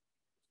 but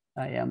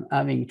I am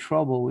having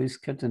trouble with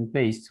cut and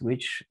paste,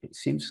 which it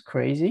seems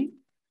crazy.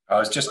 I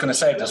was just going to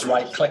say, does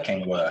right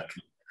clicking work?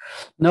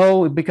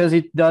 No, because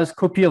it does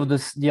copy of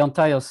the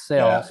entire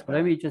cell. Yeah. So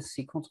let me just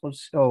see Control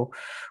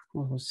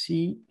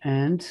C,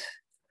 and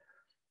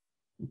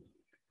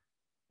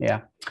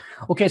yeah.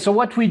 Okay, so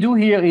what we do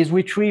here is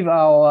retrieve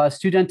our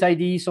student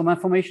ID, some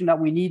information that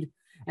we need,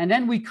 and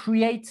then we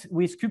create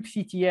with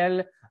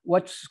kubectl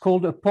what's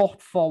called a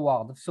port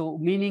forward. So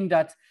meaning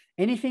that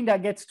anything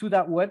that gets to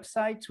that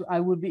website,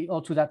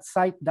 or to that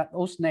site, that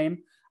host name,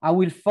 I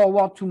will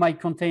forward to my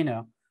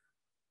container.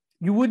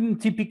 You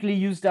wouldn't typically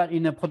use that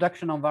in a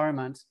production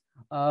environment,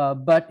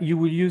 but you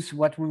will use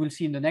what we will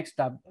see in the next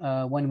tab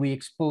when we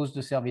expose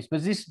the service.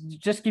 But this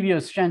just gives you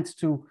a chance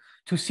to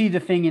see the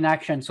thing in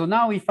action. So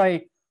now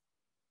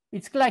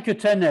it's like a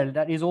tunnel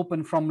that is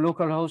open from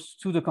localhost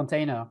to the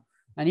container.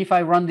 And if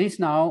I run this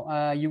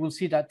now, you will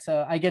see that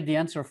I get the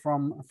answer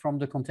from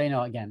the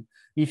container again.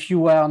 If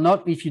you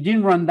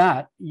didn't run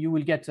that, you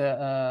will get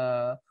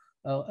a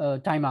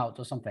timeout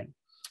or something.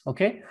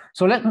 Okay,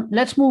 so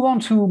let's move on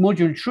to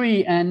module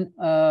 3, and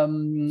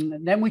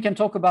then we can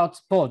talk about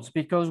pods,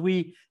 because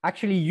we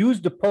actually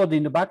used the pod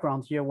in the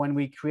background here when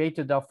we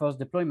created our first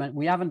deployment.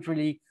 We haven't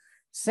really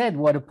said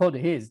what a pod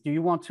is. Do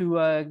you want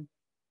to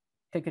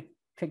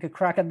take a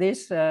crack at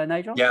this,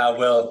 Nigel? Yeah, I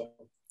will.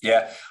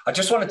 Yeah, I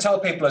just want to tell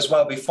people as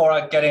well, before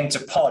I get into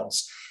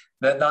pods,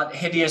 that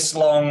hideous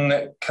long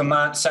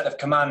set of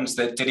commands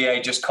that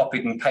Didier just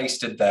copied and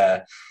pasted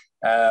there.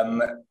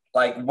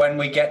 Like when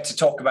we get to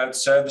talk about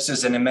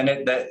services in a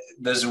minute, that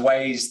there's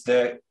ways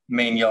that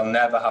mean you'll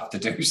never have to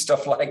do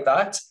stuff like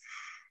that.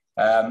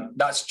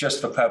 That's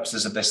just for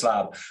purposes of this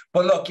lab.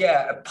 But look,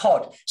 yeah, a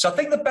pod. So I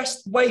think the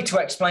best way to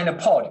explain a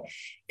pod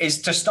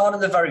is to start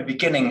at the very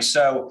beginning.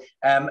 So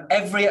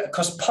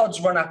because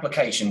pods run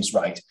applications,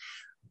 right?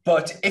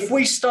 But if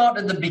we start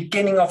at the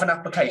beginning of an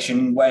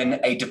application when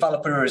a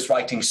developer is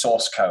writing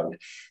source code,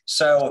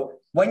 so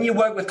when you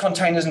work with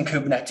containers and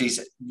Kubernetes,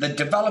 the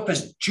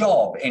developer's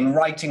job in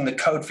writing the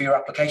code for your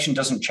application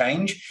doesn't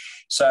change.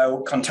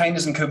 So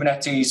containers and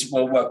Kubernetes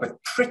will work with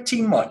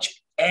pretty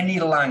much any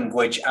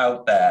language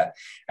out there.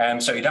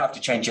 So you don't have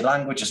to change your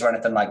languages or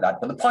anything like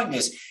that. But the point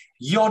is,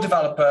 your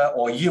developer,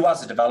 or you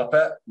as a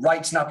developer,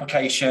 writes an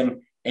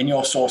application in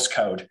your source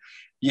code.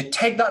 You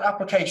take that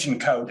application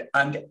code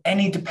and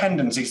any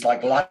dependencies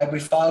like library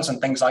files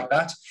and things like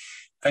that,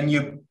 and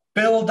you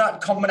build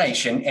that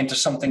combination into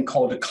something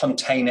called a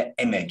container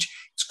image.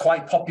 It's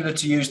quite popular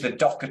to use the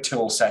Docker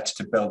tool set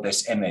to build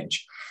this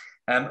image.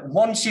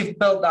 Once you've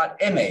built that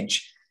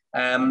image,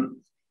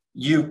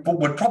 you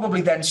would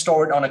probably then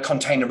store it on a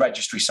container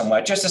registry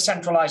somewhere, just a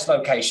centralized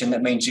location.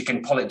 That means you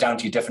can pull it down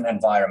to your different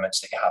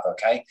environments that you have,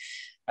 okay?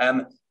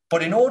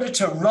 But in order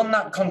to run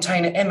that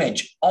container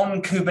image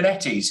on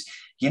Kubernetes,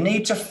 you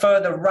need to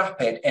further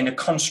wrap it in a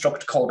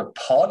construct called a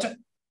pod.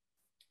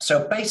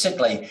 So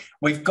basically,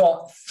 we've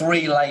got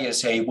 3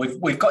 layers here.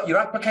 We've got your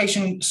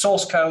application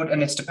source code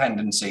and its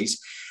dependencies.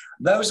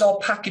 Those are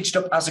packaged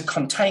up as a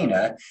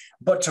container,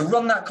 but to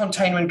run that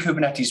container in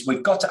Kubernetes,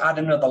 we've got to add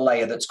another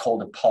layer that's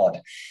called a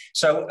pod.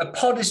 So a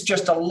pod is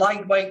just a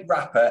lightweight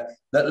wrapper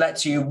that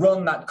lets you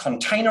run that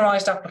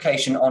containerized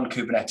application on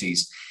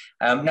Kubernetes.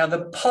 Now,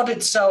 the pod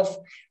itself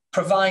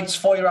provides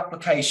for your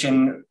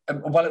application,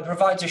 well, it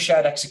provides a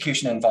shared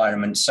execution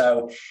environment.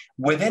 So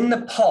within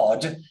the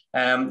pod,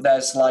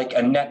 there's like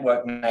a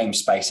network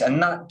namespace,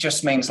 and that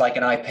just means like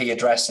an IP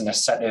address and a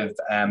set of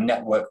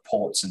network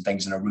ports and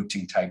things in a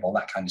routing table,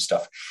 that kind of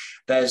stuff.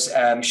 There's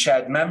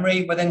shared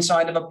memory within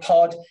inside of a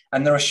pod,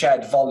 and there are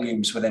shared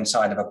volumes within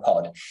inside of a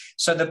pod.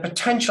 So the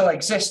potential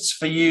exists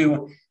for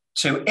you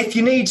to, if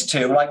you need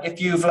to, like if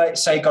you've,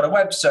 let's say, got a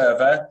web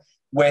server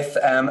with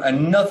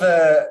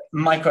another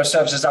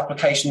microservices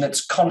application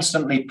that's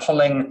constantly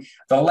pulling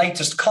the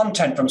latest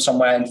content from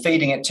somewhere and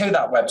feeding it to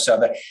that web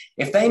server.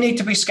 If they need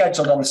to be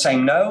scheduled on the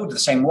same node, the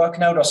same work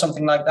node or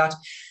something like that,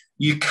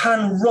 you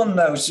can run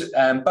those,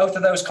 both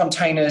of those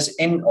containers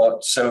in, or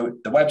so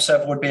the web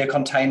server would be a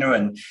container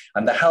and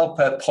the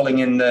helper pulling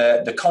in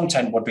the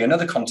content would be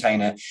another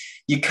container.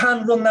 You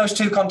can run those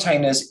 2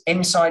 containers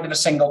inside of a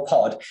single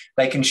pod.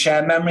 They can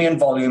share memory and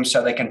volume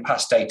so they can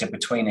pass data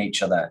between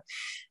each other.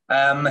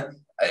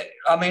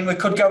 I mean, we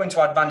could go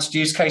into advanced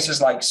use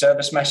cases like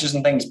service meshes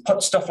and things,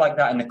 put stuff like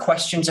that in the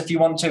questions if you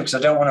want to, because I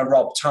don't want to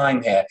rob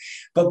time here.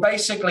 But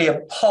basically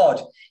a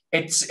pod,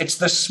 it's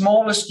the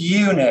smallest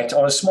unit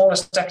or the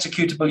smallest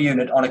executable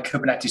unit on a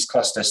Kubernetes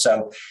cluster.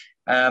 So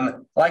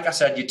like I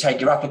said, you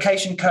take your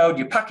application code,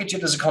 you package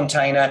it as a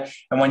container,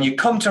 and when you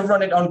come to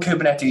run it on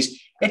Kubernetes,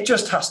 it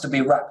just has to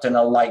be wrapped in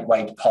a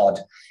lightweight pod.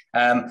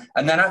 And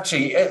then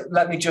actually,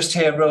 let me just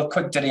hear real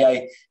quick,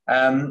 Didier.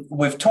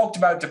 We've talked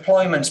about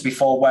deployments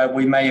before where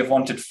we may have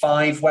wanted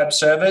 5 web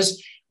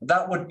servers.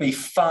 That would be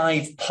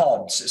 5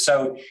 pods.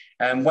 So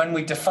when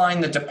we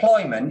define the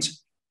deployment,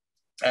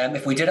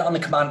 if we did it on the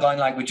command line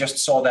like we just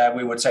saw there,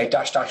 we would say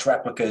 --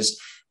 replicas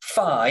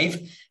 5.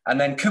 And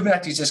then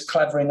Kubernetes is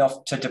clever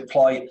enough to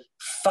deploy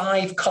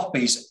 5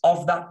 copies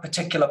of that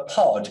particular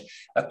pod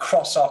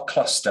across our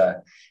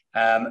cluster.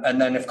 And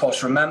then, of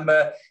course,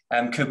 remember,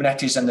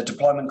 Kubernetes and the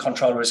deployment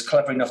controller is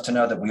clever enough to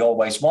know that we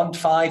always want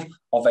 5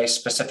 of a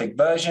specific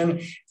version.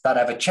 If that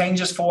ever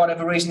changes for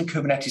whatever reason,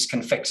 Kubernetes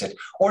can fix it.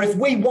 Or if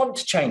we want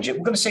to change it,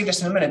 we're going to see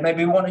this in a minute,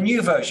 maybe we want a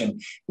new version.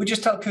 We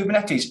just tell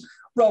Kubernetes,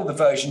 roll the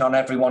version on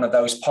every one of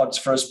those pods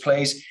for us,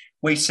 please.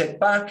 We sit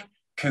back,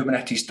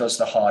 Kubernetes does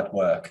the hard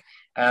work.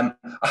 I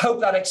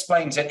hope that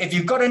explains it. If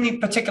you've got any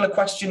particular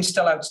questions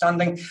still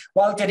outstanding,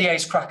 while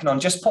Didier's cracking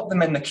on, just put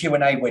them in the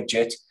Q&A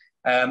widget.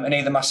 and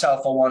either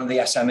myself or one of the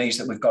SMEs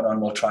that we've got on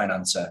will try and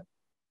answer.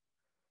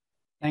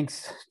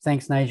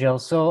 Thanks, Nigel.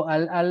 So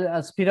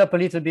I'll speed up a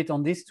little bit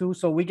on this too.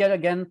 So we get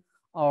again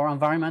our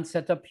environment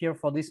set up here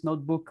for this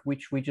notebook,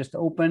 which we just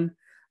opened.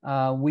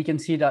 We can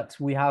see that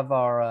we have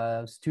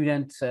our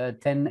student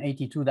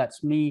 1082,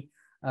 that's me,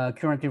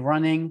 currently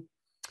running.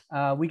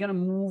 We're gonna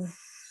move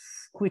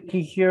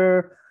quickly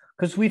here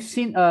because we've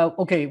seen,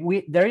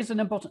 okay, there is an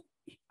important,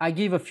 I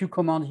give a few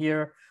commands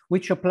here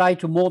which apply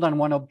to more than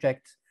one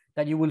object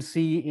that you will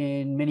see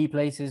in many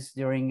places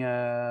during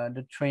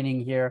the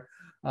training here.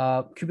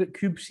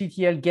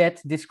 kubectl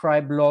get,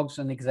 describe, logs,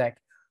 and exec.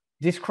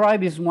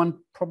 Describe is one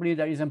probably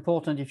that is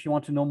important if you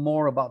want to know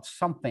more about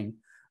something.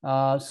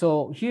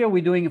 So here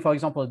we're doing, for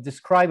example,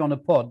 describe on a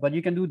pod, but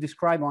you can do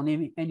describe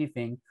on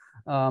anything.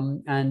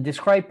 And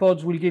describe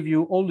pods will give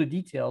you all the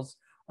details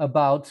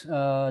about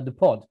the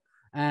pod.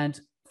 And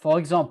for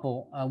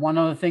example, one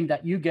other thing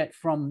that you get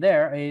from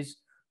there is,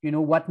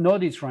 what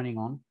node it's running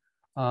on.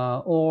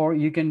 Or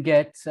you can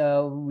get,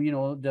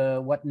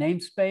 what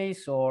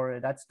namespace, or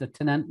that's the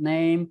tenant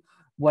name,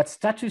 what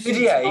status.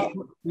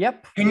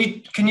 Yep.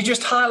 Can you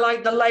just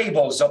highlight the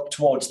labels up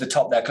towards the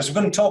top there? Because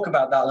we're going to talk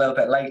about that a little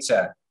bit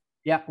later.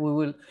 Yeah, we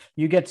will.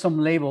 You get some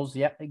labels.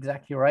 Yeah,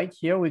 exactly right.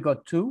 Here we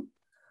got 2,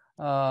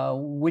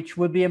 which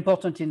will be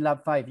important in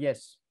Lab 5.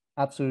 Yes,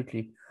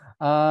 absolutely.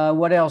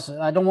 What else?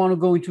 I don't want to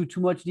go into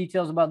too much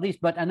details about this,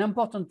 but an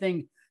important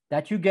thing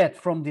that you get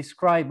from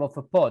describe of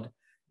a pod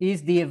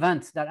is the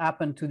events that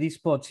happened to this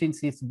pod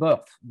since its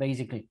birth,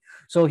 basically.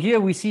 So here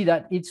we see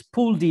that it's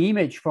pulled the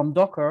image from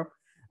Docker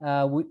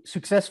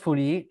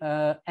successfully,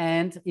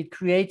 and it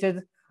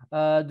created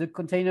the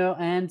container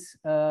and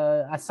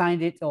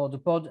assigned it, or the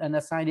pod, and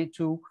assigned it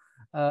to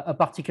a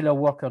particular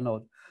worker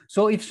node.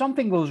 So if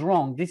something goes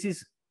wrong, this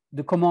is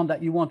the command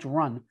that you want to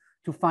run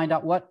to find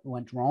out what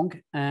went wrong.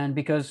 And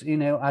because,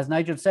 as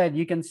Nigel said,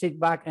 you can sit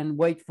back and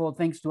wait for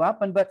things to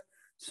happen, but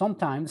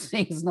sometimes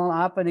things don't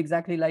happen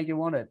exactly like you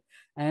wanted.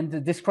 And the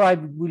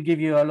describe will give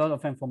you a lot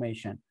of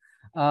information.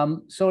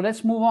 So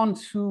let's move on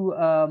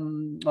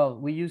to,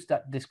 we used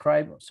that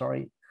describe,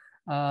 sorry.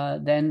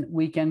 Then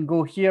we can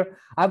go here.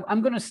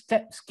 I'm going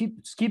to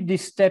skip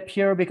this step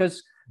here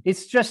because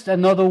it's just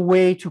another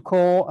way to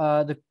call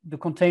the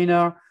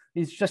container.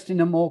 It's just in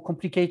a more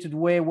complicated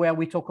way where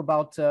we talk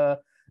about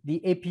the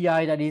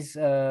API that is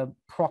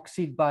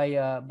proxied by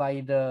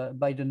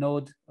the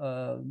node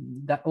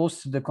that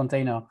hosts the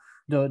container,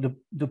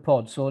 the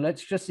pod. So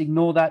let's just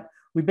ignore that.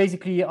 We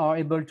basically are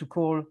able to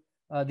call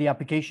the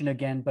application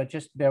again, but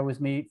just bear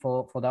with me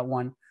for that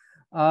one.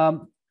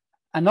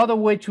 Another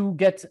way to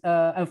get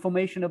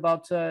information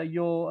about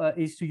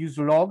is to use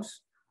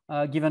logs,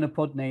 given a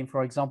pod name,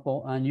 for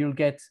example, and you'll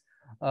get,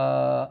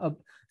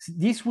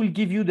 this will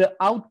give you the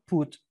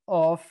output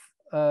of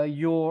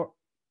your,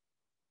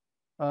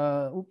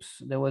 oops,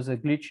 there was a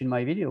glitch in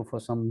my video for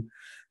some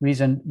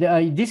reason.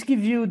 This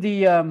gives you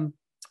the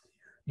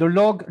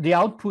log, the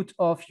output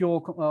of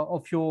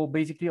your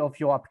basically of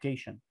your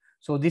application.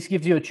 So this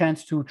gives you a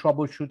chance to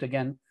troubleshoot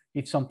again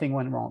if something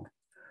went wrong.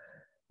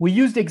 We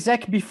used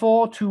exec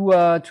before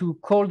to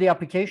call the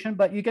application,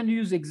 but you can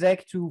use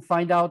exec to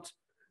find out,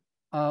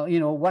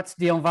 what's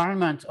the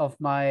environment of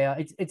my.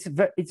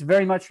 It's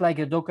very much like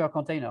a Docker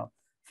container.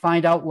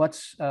 Find out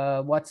what's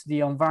the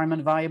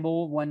environment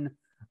variable when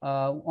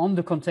on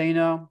the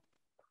container,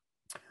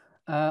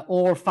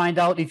 or find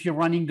out if you're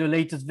running the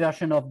latest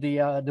version of the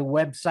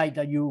website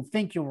that you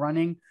think you're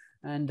running,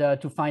 and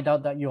to find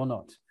out that you're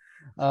not.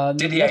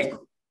 Didier,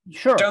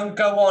 sure. Don't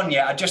go on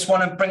yet. I just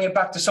want to bring it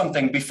back to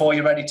something before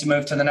you're ready to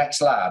move to the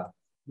next lab.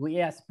 Well,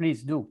 yes,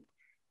 please do.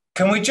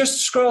 Can we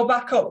just scroll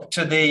back up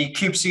to the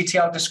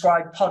kubectl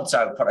describe pods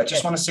output? I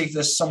just want to see if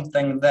there's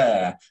something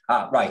there.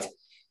 Right.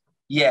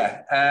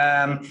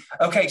 Yeah.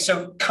 Okay,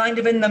 so kind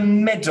of in the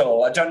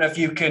middle, I don't know if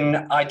you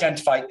can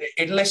identify,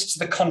 it lists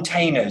the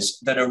containers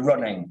that are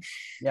running.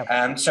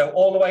 Yep. So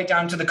all the way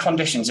down to the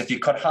conditions, if you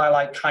could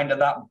highlight kind of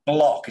that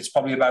block, it's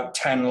probably about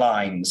 10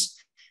 lines.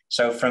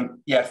 So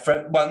from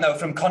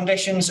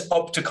conditions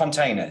up to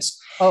containers.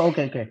 Oh,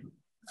 okay.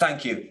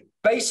 Thank you.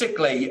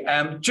 Basically,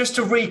 just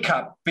to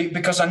recap,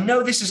 because I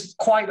know this is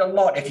quite a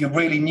lot if you're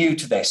really new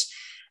to this,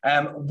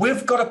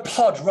 we've got a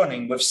pod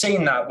running. We've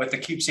seen that with the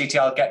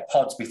kubectl get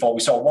pods before. We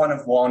saw 1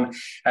 of 1,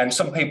 and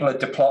some people had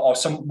deployed,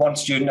 or one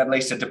student at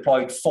least had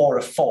deployed 4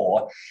 of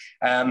 4.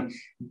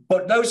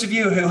 But those of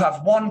you who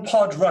have 1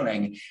 pod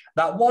running,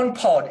 that 1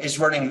 pod is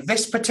running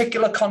this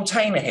particular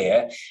container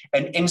here,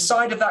 and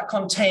inside of that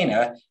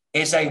container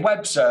is a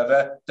web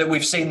server that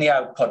we've seen the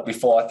output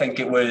before. I think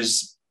it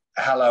was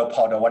hello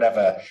pod or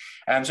whatever.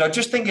 So I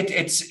just think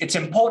it's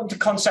important to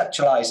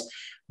conceptualize.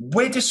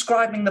 We're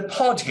describing the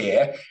pod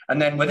here,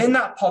 and then within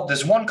that pod,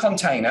 there's 1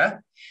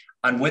 container,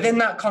 and within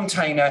that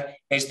container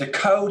is the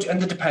code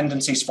and the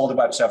dependencies for the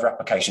web server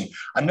application.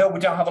 I know we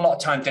don't have a lot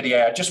of time,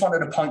 Didier. I just wanted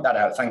to point that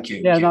out. Thank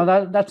you. Yeah,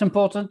 no, that's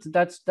important.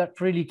 That's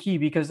really key,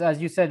 because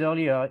as you said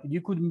earlier,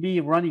 you couldn't be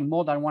running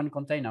more than 1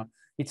 container.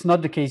 It's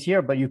not the case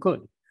here, but you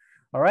could.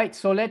 All right,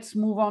 so let's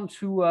move on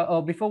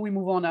to, before we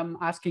move on, I'm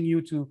asking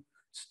you to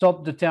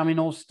stop the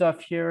terminal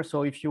stuff here.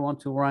 So if you want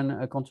to run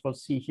a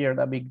Control-C here,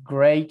 that'd be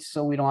great.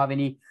 So we don't have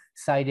any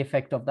side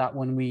effect of that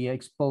when we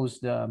expose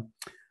the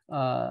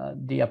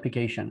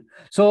application.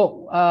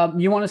 So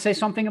you want to say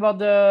something about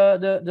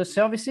the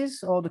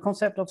services or the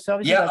concept of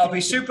services? Yeah, I'll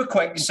be super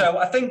quick. So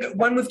I think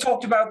when we've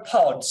talked about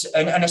pods,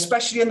 and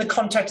especially in the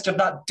context of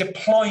that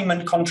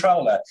deployment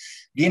controller,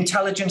 the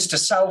intelligence to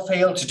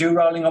self-heal, to do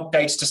rolling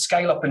updates, to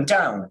scale up and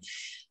down.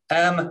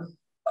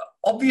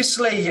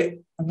 Obviously,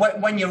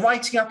 when you're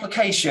writing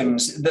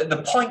applications,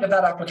 the point of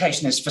that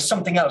application is for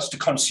something else to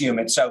consume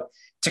it. So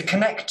to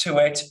connect to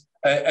it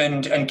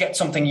and get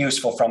something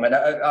useful from it.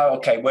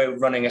 Okay, we're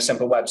running a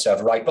simple web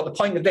server, right? But the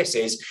point of this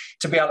is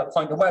to be able to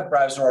point a web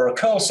browser or a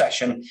curl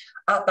session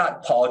at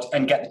that pod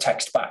and get the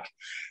text back.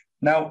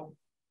 Now,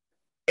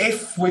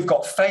 if we've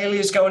got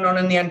failures going on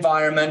in the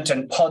environment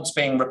and pods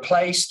being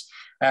replaced,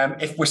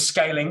 if we're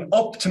scaling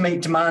up to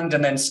meet demand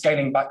and then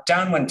scaling back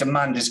down when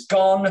demand is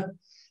gone,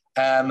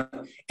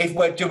 if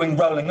we're doing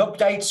rolling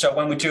updates, so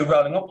when we do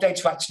rolling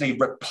updates, we actually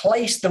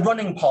replace the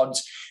running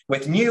pods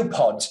with new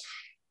pods.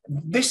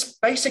 This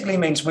basically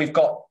means we've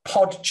got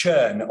pod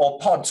churn or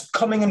pods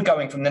coming and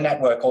going from the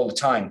network all the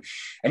time.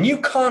 And you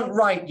can't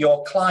write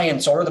your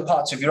clients or other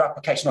parts of your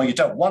application, or you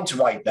don't want to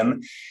write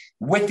them,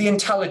 with the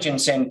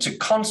intelligence in to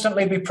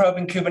constantly be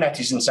probing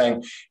Kubernetes and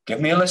saying,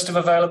 give me a list of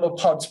available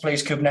pods,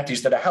 please,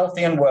 Kubernetes, that are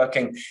healthy and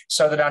working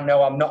so that I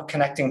know I'm not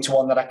connecting to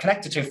one that I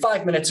connected to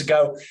 5 minutes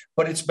ago,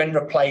 but it's been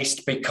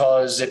replaced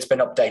because it's been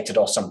updated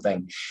or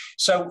something.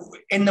 So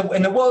in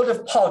the world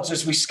of pods,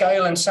 as we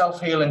scale and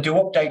self-heal and do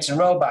updates and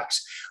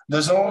rollbacks,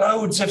 there's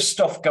loads of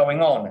stuff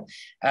going on.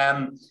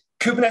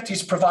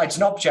 Kubernetes provides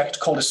an object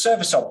called a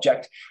service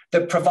object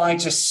that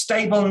provides a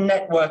stable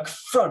network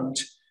front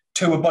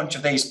to a bunch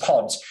of these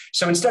pods.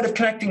 So instead of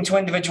connecting to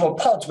individual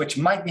pods, which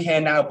might be here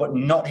now, but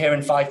not here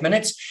in 5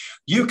 minutes,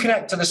 you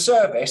connect to the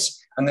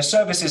service, and the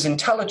service is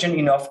intelligent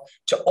enough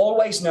to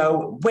always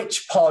know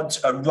which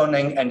pods are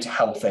running and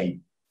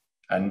healthy.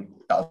 And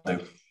that'll do.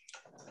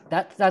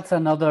 That's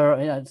another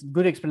it's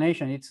good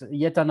explanation. It's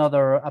yet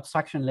another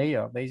abstraction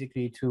layer,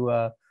 basically,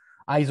 to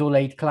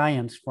isolate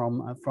clients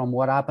from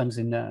what happens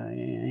in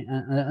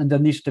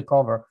underneath the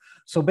cover.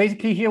 So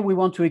basically here we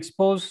want to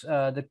expose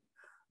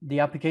the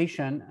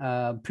application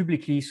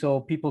publicly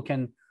so people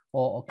can,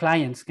 or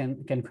clients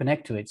can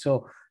connect to it.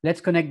 So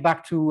let's connect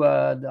back to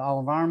our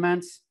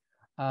environments.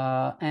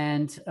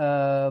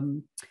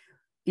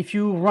 If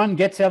you run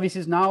get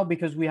services now,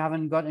 because we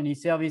haven't got any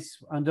service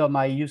under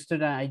my use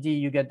student ID,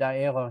 you get that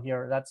error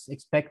here. That's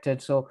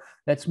expected. So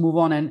let's move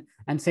on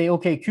and say,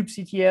 okay,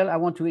 kubectl, I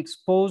want to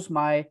expose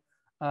my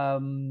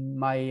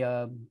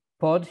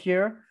pod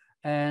here.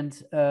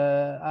 And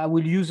I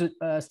will use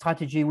a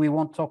strategy. We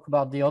won't talk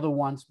about the other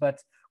ones, but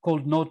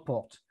called node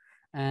port.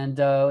 And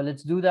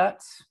let's do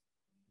that.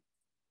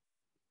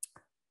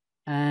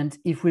 And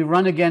if we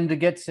run again the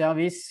get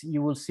service,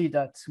 you will see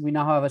that we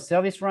now have a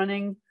service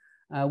running.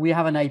 We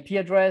have an IP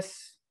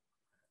address.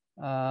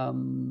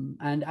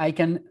 And I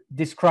can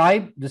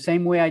describe the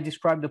same way I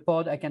describe the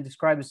pod, I can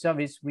describe the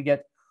service. We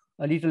get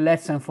a little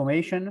less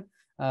information,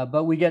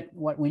 but we get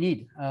what we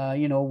need.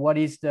 You know, what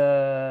is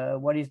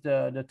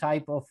the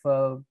type of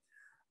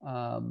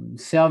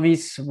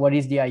service, what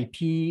is the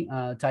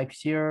IP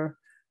types here,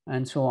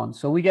 and so on.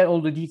 So we get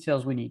all the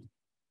details we need.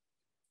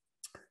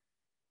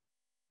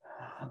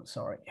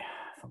 Sorry,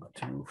 I forgot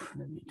to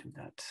let me do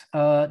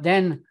that.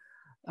 Then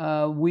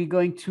we're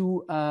going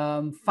to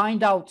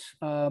find out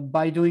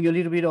by doing a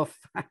little bit of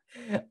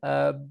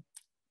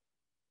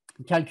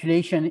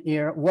calculation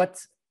here what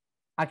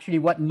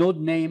node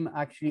name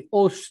actually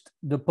hosts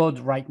the pod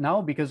right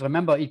now, because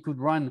remember, it could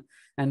run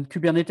and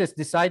Kubernetes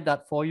decide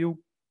that for you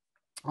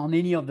on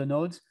any of the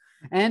nodes.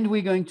 And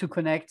we're going to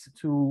connect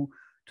to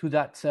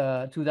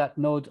that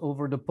node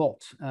over the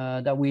port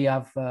that we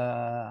have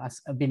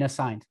been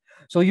assigned.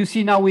 So you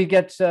see now we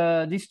get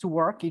this to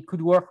work. It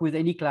could work with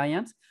any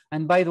client.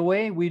 And by the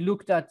way, we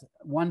looked at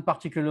one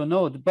particular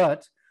node,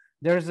 but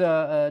there's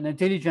an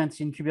intelligence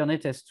in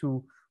Kubernetes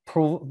to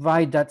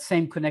provide that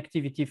same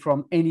connectivity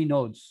from any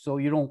nodes. So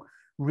you don't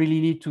really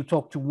need to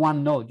talk to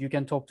one node. You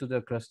can talk to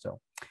the cluster.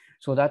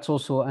 So that's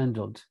also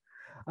handled.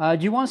 Do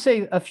you want to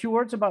say a few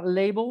words about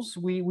labels?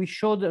 We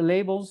showed the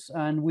labels,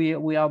 and we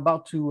are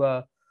about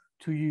to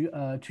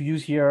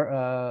use here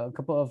a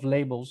couple of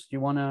labels. Do you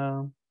want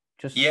to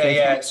just?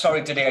 Yeah.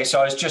 Sorry, Didier.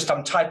 So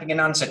I'm typing an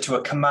answer to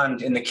a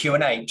command in the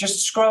Q&A.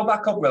 Just scroll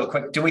back up real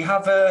quick. Do we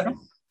have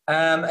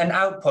an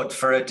output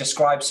for a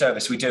describe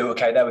service? We do.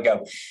 Okay, there we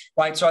go.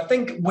 Right. So I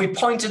think we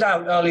pointed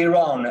out earlier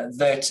on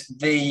that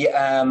the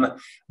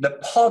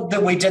pod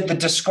that we did the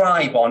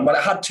describe on, well,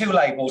 it had two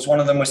labels. One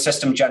of them was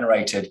system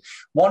generated.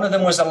 One of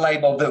them was a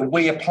label that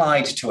we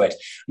applied to it.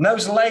 And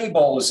those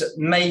labels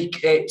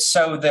make it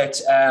so that,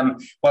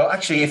 well,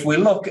 actually, if we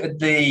look at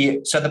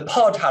so the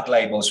pod had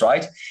labels,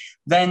 right?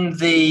 Then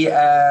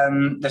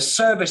the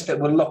service that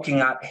we're looking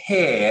at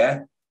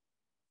here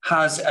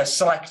has a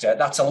selector.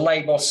 That's a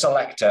label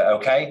selector,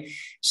 okay?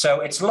 So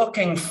it's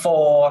looking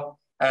for,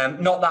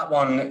 not that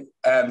one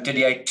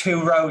Didier,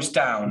 2 rows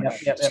down.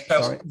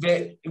 So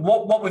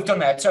what we've done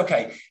there, it's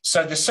okay.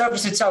 So the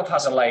service itself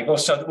has a label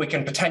so that we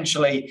can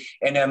potentially,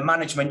 in a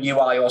management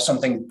UI or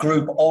something,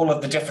 group all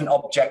of the different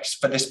objects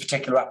for this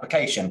particular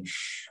application.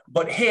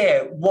 But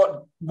here,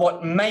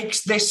 what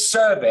makes this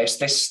service,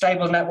 this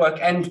stable network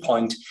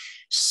endpoint,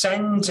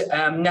 send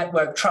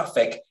network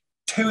traffic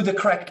to the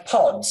correct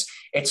pods,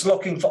 it's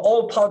looking for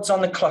all pods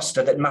on the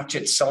cluster that match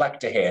its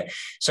selector here.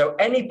 So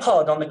any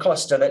pod on the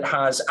cluster that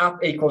has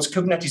app equals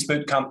Kubernetes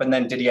bootcamp and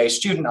then Didier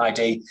student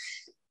ID,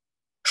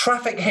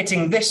 traffic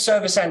hitting this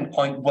service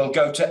endpoint will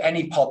go to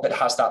any pod that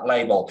has that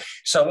label.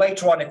 So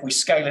later on, if we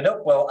scale it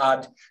up, we'll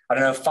add, I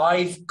don't know,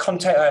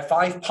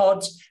 5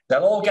 pods.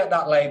 They'll all get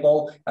that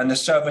label, and the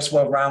service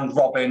will round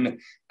robin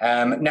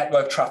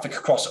network traffic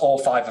across all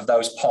 5 of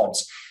those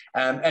pods.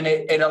 And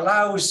it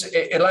allows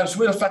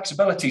real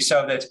flexibility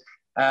so that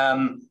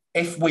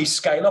if we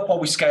scale up or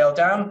we scale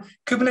down,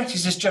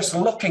 Kubernetes is just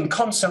looking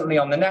constantly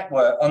on the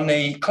network, on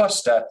the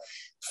cluster,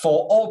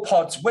 for all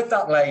pods with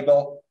that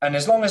label. And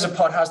as long as a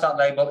pod has that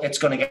label, it's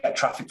going to get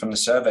traffic from the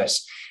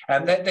service.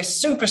 And they're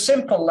super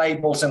simple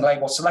labels and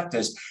label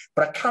selectors,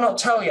 but I cannot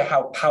tell you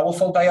how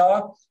powerful they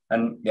are.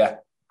 And yeah.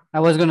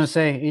 I was going to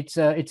say it's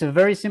a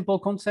very simple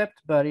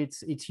concept, but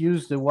it's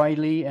used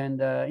widely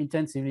and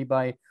intensively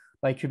by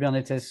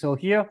Kubernetes. So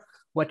here,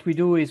 what we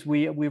do is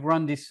we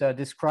run this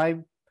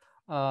describe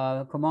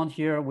command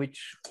here,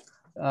 which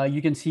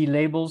you can see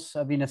labels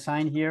have been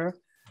assigned here.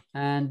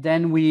 And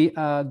then we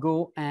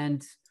go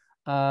and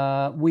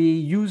we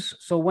use,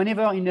 so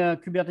whenever in a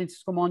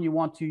Kubernetes command you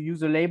want to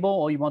use a label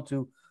or you want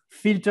to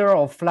filter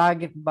or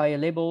flag by a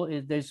label,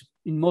 there's,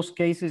 in most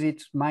cases,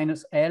 it's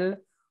 -L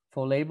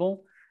for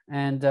label.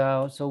 And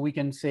so we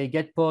can say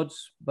get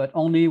pods, but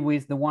only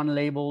with the one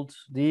labeled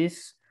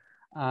this,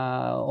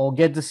 or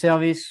get the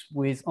service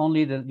with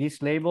only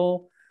this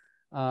label.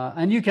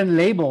 And you can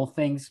label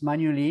things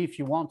manually if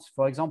you want.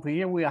 For example,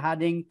 here we are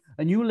adding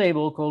a new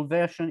label called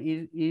version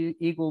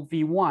equal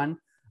v1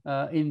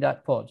 in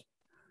that pod.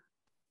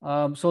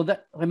 So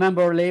that,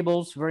 remember,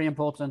 labels, very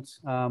important.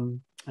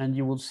 And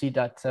you will see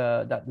that,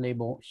 that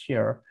label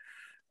here.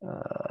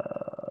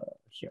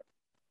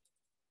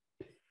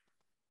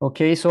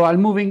 Okay, so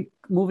I'm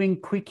moving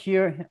quick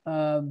here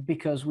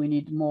because we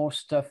need more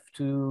stuff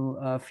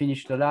to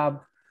finish the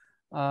lab.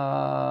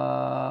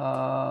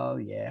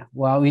 Yeah,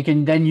 well, we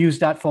can then use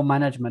that for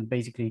management,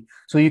 basically.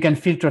 So you can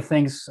filter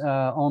things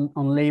on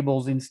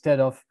labels instead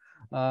of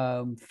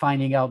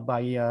finding out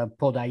by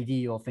pod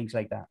ID or things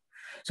like that.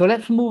 So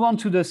let's move on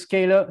to the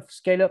scale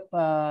up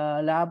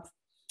lab.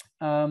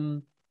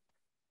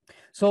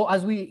 So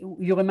as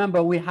you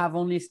remember, we have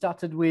only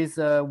started with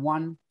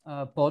one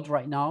pod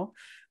right now.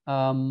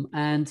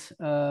 And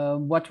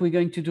what we're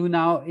going to do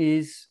now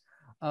is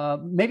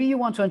maybe you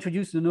want to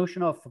introduce the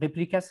notion of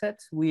replica set.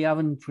 We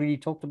haven't really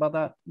talked about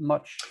that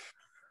much.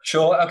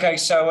 Sure. Okay.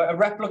 So a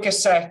replica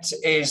set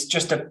is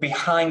just a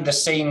behind the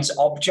scenes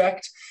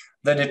object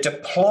that a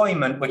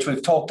deployment, which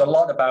we've talked a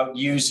lot about,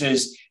 uses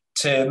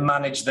to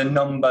manage the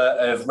number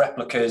of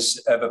replicas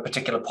of a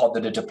particular pod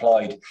that are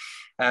deployed.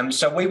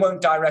 So we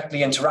won't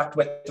directly interact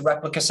with the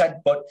replica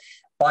set, but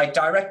by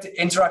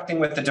interacting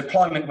with the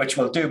deployment, which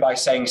we'll do by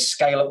saying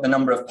scale up the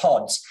number of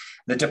pods,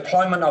 the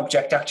deployment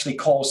object actually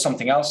calls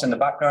something else in the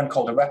background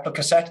called a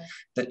replica set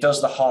that does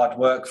the hard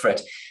work for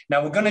it.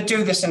 Now, we're going to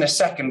do this in a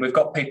second. We've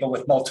got people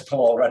with multiple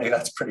already.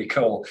 That's pretty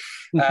cool.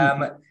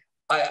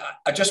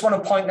 I just want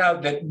to point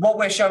out that what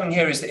we're showing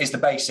here is the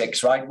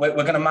basics, right? We're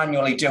going to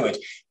manually do it.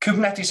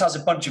 Kubernetes has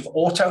a bunch of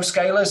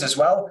auto-scalers as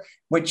well,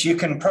 which you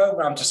can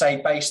program to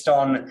say based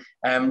on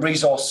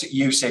resource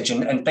usage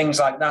and things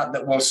like that,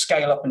 that will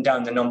scale up and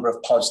down the number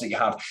of pods that you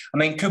have. I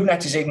mean,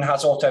 Kubernetes even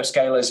has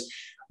auto-scalers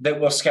that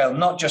will scale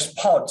not just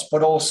pods,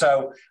 but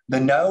also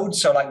the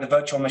nodes, so like the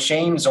virtual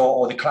machines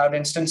or the cloud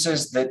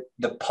instances that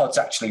the pods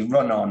actually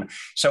run on.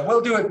 So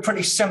we'll do it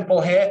pretty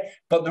simple here,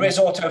 but there is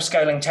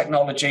auto-scaling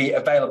technology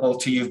available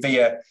to you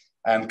via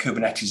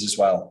Kubernetes as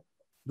well.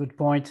 Good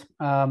point.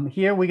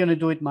 Here we're going to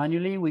do it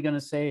manually. We're going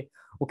to say,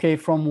 okay,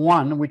 from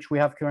 1, which we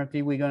have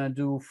currently, we're going to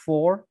do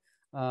 4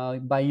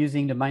 by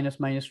using the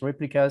 --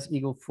 replicas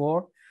equal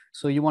 4.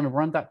 So you want to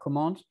run that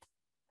command.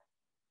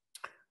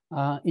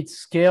 It's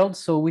scaled,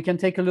 so we can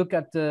take a look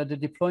at the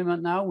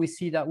deployment now. We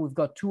see that we've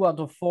got 2 out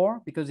of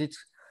 4 because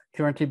it's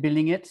currently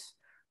building it,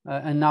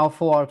 and now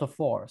 4 out of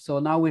 4. So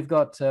now we've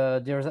got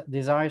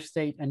desired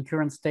state and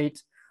current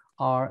state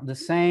are the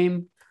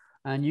same.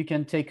 And you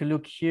can take a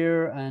look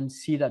here and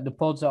see that the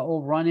pods are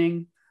all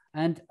running.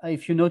 And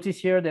if you notice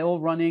here, they're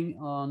all running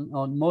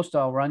on most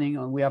are running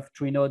on, we have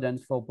 3 nodes and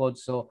 4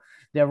 pods. So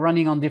they're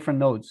running on different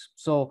nodes.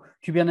 So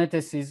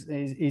Kubernetes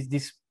is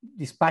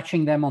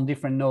dispatching them on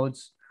different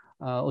nodes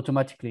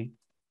automatically.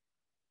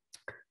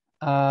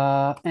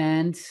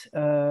 And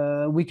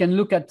we can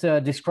look at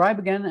describe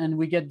again, and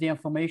we get the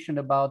information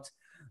about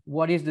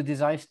what is the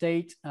desired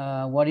state,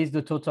 what is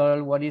the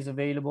total, what is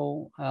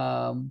available,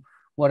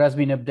 what has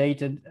been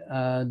updated,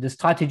 the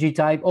strategy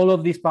type. All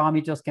of these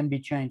parameters can be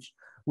changed.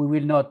 We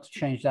will not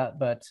change that,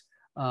 but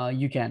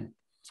you can.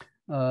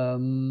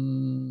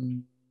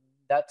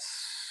 that's,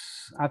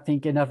 I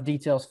think, enough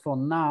details for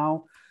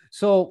now.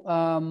 So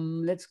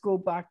let's go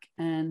back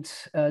and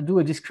do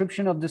a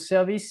description of the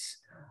service.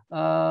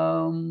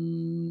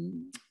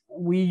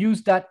 We use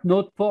that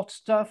node port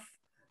stuff.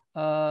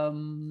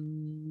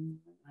 And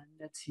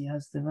let's see,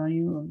 has the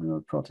value of the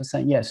node port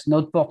assigned? Yes,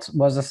 node port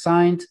was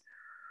assigned.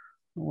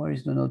 Where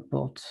is the node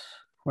port?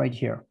 Right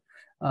here.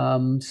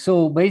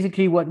 So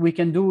basically what we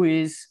can do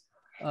is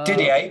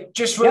Didier,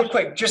 just real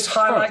quick, just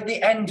highlight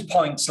the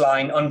endpoints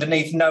line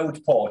underneath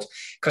node port,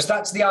 because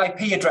that's the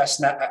IP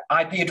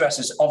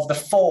addresses of the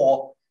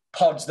 4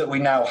 pods that we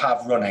now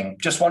have running.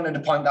 Just wanted to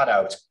point that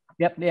out.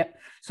 Yep, yeah.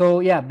 So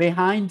yeah,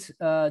 behind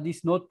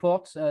this node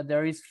port,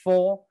 there is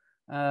 4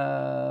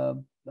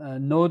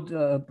 node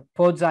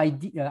pods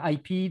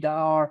IP that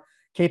are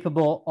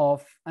capable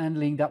of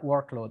handling that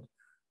workload.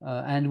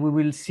 And we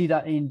will see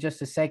that in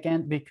just a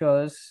second,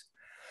 because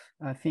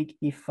I think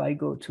if I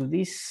go to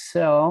this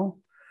cell,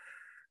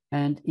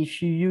 and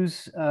if you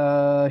use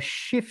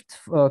Shift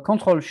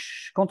Control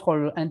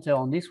Enter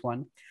on this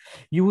one,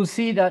 you will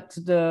see that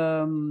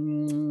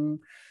the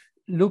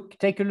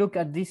take a look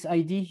at this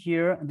ID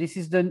here. This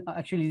is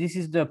this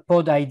is the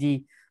pod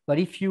ID. But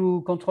if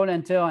you Control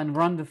Enter and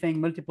run the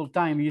thing multiple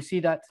times, you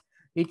see that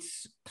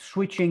it's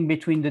switching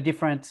between the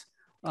different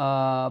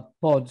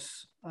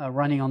pods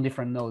running on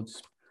different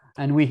nodes,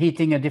 and we're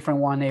hitting a different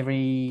one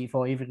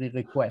for every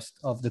request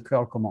of the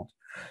curl command.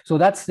 So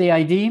that's the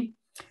ID.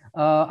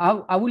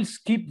 I will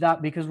skip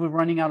that because we're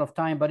running out of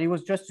time, but it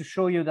was just to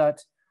show you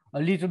that a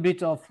little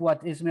bit of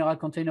what Ezmeral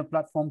Container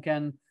Platform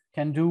can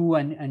do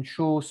and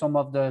show some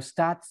of the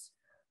stats.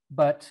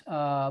 But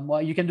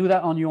well, you can do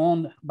that on your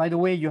own. By the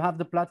way, you have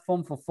the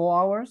platform for 4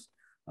 hours,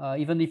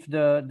 even if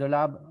the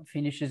lab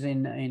finishes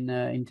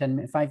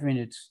in 5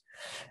 minutes.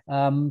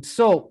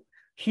 So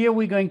here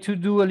we're going to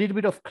do a little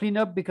bit of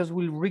cleanup because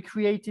we'll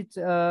recreate it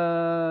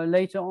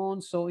later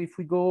on. So if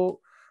we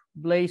go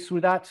blaze through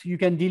that, you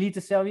can delete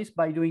a service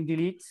by doing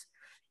delete.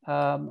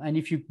 And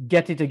if you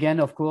get it again,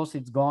 of course,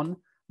 it's gone.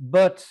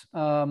 But,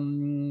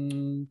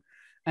 and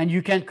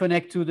you can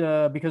connect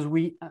to because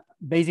we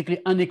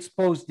basically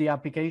unexposed the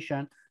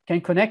application,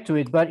 can connect to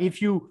it. But if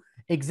you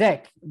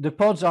exec, the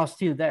pods are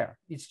still there.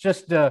 It's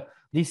just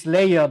this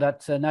layer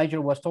that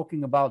Nigel was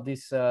talking about,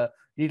 this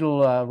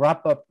little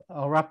wrapper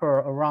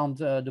around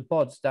the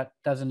pods that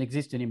doesn't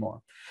exist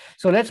anymore.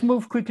 So let's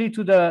move quickly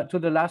to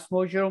the last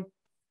module.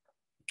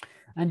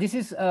 And this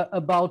is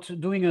about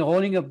doing a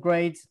rolling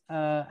upgrade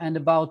and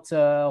about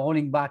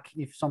rolling back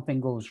if something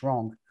goes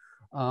wrong.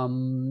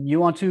 You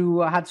want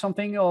to add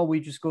something, or we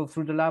just go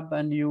through the lab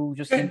and you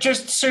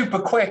just super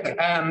quick.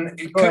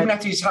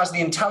 Kubernetes has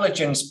the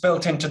intelligence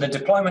built into the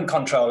deployment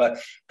controller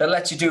that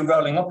lets you do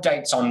rolling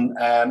updates on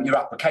your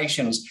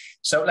applications.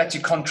 So it lets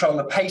you control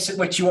the pace at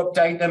which you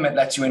update them. It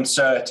lets you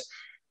insert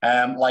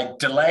like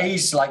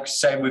delays, like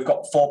say we've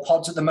got 4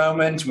 pods at the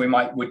moment. We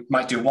might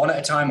do 1 at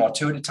a time or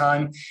 2 at a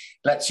time.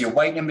 Lets you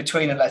wait in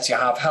between. It lets you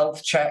have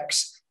health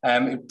checks.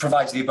 It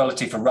provides the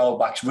ability for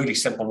rollbacks, really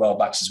simple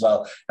rollbacks as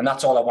well. And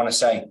that's all I want to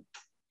say.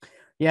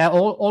 Yeah,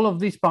 all of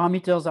these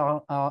parameters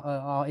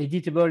are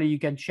editable. You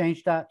can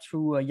change that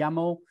through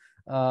YAML.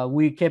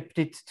 We kept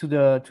it to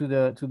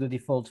the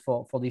default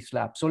for this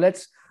lab. So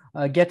let's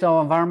get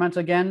our environment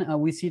again.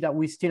 We see that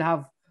we still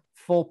have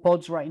 4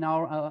 pods right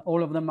now.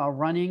 All of them are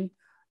running.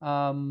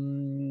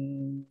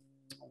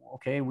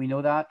 Okay, we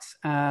know that.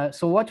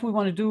 So what we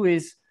want to do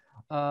is,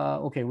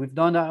 okay, we've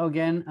done that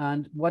again.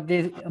 And what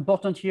is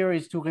important here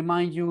is to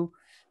remind you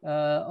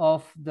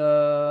of the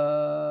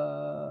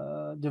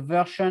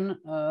version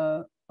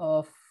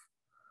of,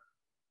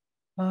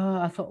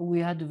 I thought we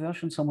had the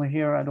version somewhere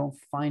here. I don't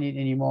find it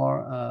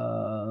anymore.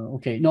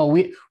 Okay, no,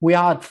 we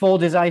are at 4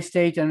 desired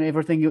state and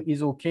everything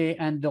is okay.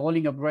 And the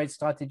rolling upgrade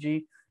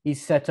strategy is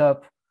set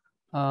up.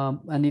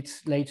 And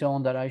it's later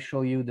on that I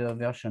show you the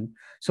version.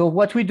 So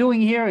what we're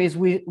doing here is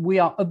we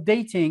are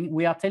updating,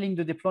 we are telling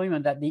the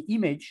deployment that the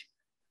image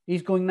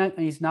is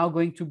now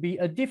going to be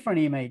a different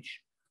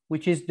image,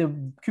 which is the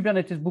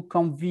Kubernetes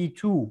bootcamp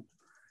v2.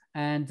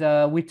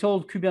 And we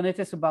told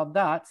Kubernetes about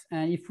that.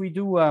 And if we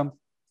do a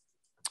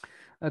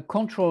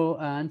control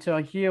enter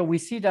here, we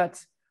see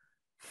that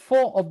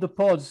 4 of the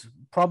pods,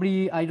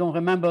 probably I don't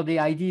remember the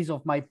IDs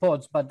of my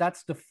pods, but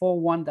that's the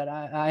 4 that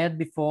I had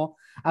before.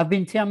 I've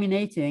been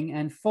terminating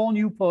and 4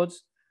 new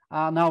pods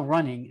are now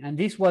running. And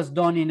this was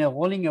done in a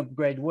rolling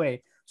upgrade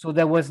way. So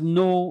there was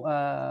no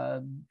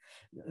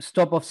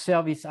stop of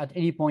service at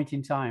any point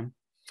in time.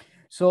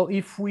 So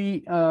if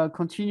we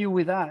continue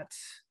with that,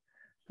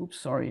 oops,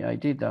 sorry, I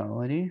did that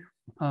already.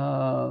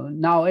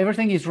 Now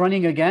everything is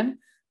running again,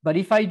 but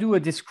if I do a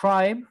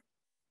describe,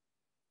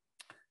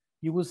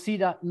 you will see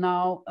that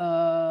now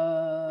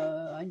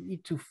I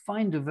need to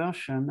find the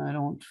version. I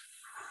don't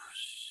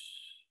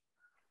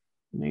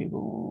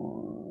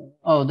label.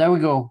 Oh, there we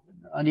go.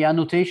 The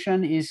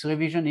annotation is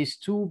revision is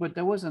 2, but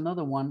there was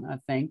another one, I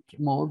think,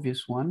 more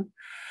obvious one.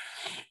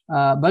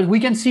 But we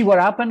can see what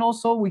happened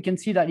also. We can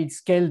see that it's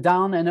scaled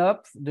down and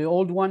up, the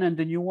old one and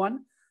the new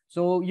one.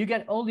 So you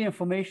get all the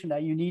information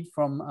that you need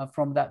from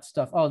that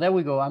stuff. Oh, there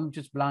we go. I'm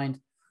just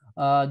blind.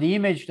 the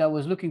image that I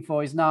was looking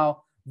for is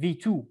now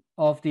v2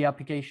 of the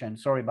application.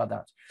 Sorry about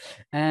that.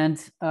 And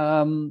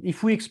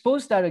if we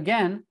expose that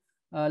again,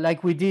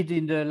 like we did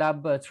in the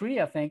lab 3,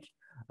 I think,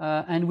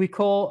 and we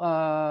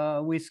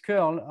call with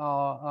curl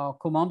our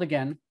command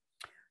again,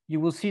 you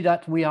will see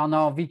that we are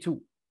now v2.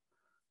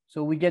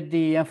 So we get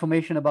the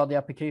information about the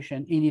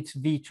application in its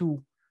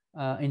v2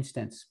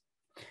 instance.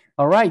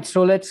 All right,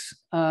 so let's,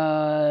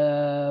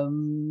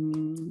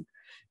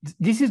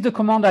 this is the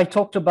command I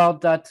talked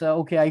about that,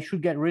 okay, I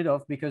should get rid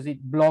of because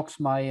it blocks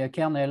my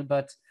kernel,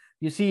 but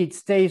you see it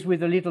stays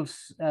with a little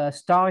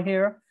star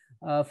here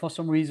for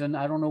some reason.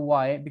 I don't know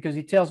why, because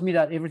it tells me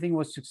that everything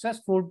was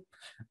successful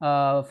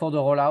for the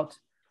rollout,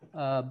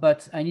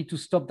 but I need to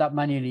stop that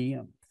manually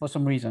for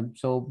some reason.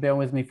 So bear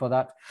with me for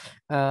that.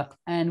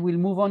 And we'll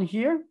move on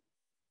here.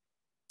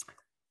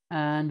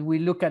 And we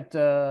look at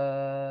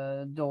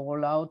the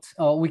rollout.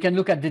 We can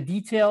look at the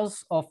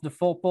details of the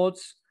 4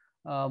 pods.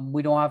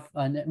 We don't have,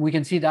 and we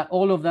can see that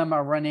all of them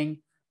are running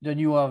the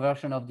newer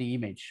version of the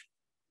image.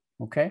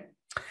 Okay,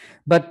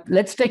 but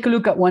let's take a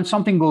look at when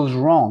something goes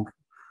wrong,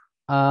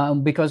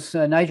 because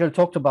Nigel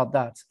talked about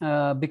that,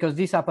 because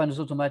this happens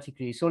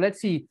automatically. So let's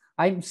see,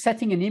 I'm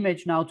setting an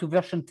image now to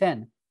version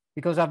 10,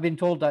 because I've been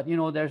told that, you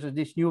know, there's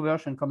this new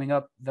version coming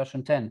up,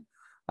 version 10.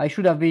 I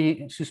should have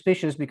been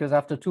suspicious because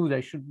after 2,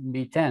 there shouldn't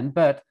be 10,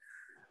 but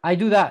I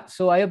do that.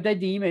 So I update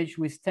the image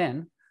with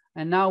 10,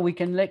 and now we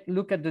can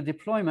look at the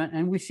deployment,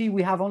 and we see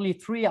we have only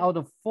 3 out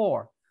of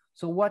 4.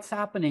 So what's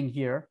happening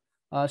here?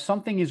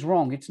 Something is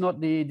wrong. It's not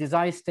the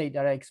desired state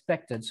that I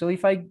expected. So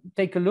if I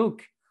take a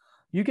look,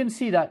 you can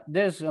see that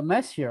there's a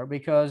mess here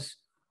because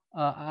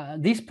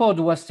this pod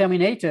was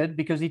terminated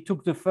because it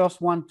took the first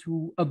one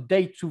to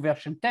update to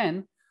version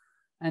 10.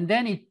 And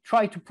then it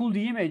tried to pull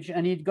the image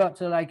and it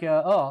got like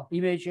oh,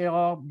 image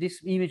error,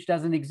 this image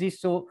doesn't exist.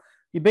 So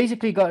you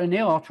basically got an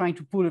error trying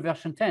to pull a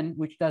version 10,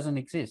 which doesn't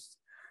exist.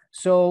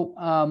 So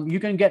you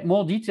can get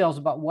more details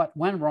about what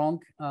went wrong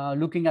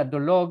looking at the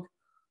log.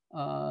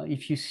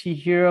 If you see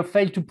here,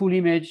 failed to pull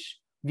image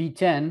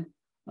v10,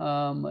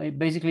 it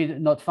basically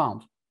not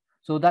found.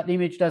 So that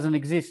image doesn't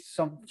exist,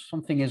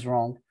 something is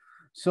wrong.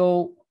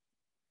 So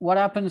what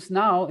happens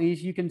now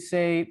is you can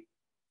say,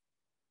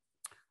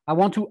 I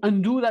want to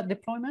undo that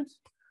deployment.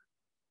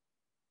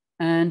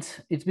 And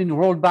it's been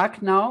rolled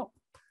back now.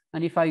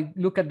 And if I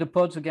look at the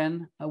pods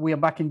again, we are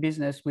back in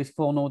business with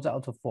 4 nodes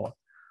out of 4.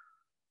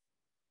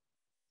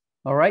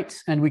 All right,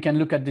 and we can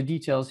look at the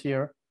details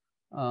here,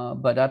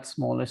 but that's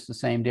more or less the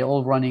same. They're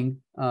all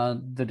running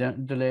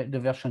the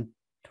version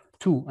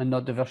 2 and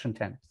not the version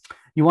 10.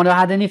 You want to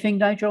add anything,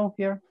 Nigel,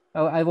 here?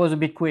 Oh, I was a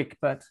bit quick,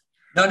 but...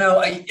 No,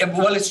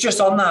 well, it's just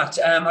on that.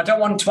 I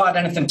don't want to add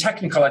anything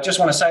technical. I just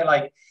want to say,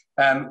 like,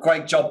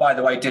 great job, by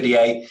the way,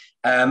 Didier.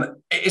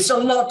 It's a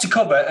lot to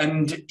cover.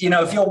 And, you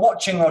know, if you're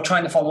watching or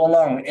trying to follow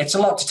along, it's a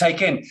lot to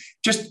take in.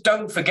 Just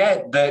don't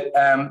forget that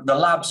the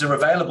labs are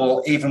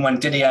available even when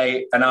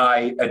Didier and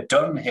I are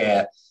done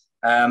here.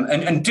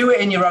 And do it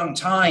in your own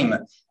time.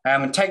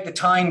 And take the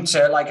time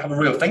to, like, have a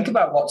real think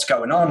about what's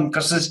going on,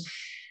 because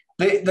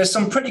there's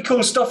some pretty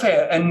cool stuff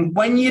here. And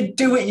when you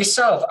do it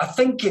yourself, I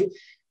think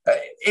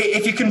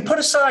if you can put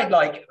aside,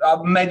 like,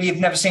 maybe you've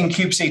never seen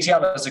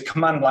kubectl as a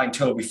command line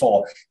tool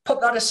before,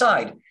 put that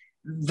aside.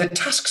 The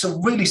tasks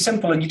are really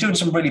simple and you're doing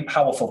some really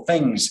powerful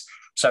things.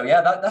 So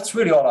yeah, that's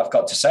really all I've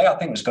got to say. I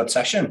think it was a good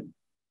session.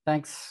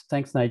 Thanks,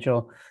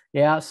 Nigel.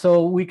 Yeah,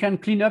 so we can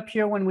clean up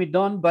here when we're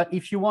done, but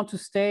if you want to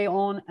stay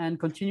on and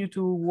continue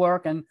to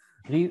work and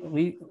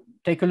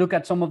take a look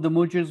at some of the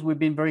modules we've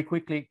been very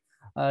quickly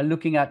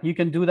looking at, you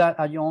can do that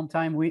at your own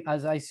time.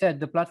 As I said,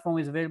 the platform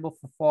is available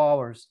for 4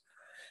 hours.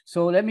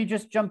 So let me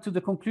just jump to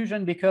the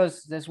conclusion,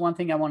 because there's one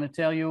thing I want to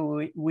tell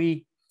you.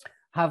 We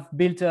have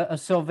built a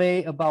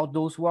survey about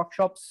those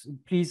workshops.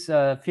 Please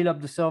fill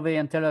up the survey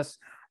and tell us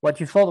what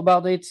you thought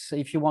about it,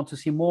 if you want to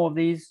see more of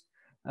these,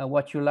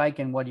 what you like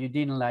and what you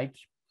didn't like.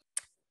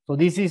 So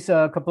this is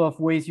a couple of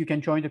ways you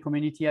can join the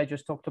community I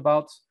just talked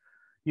about.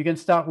 You can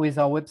start with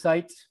our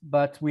website,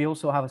 but we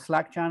also have a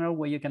Slack channel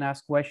where you can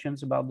ask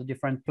questions about the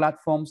different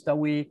platforms that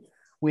we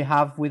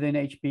have within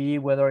HPE,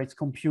 whether it's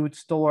compute,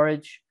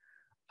 storage,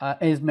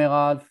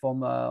 Ezmeral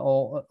from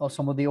or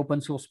some of the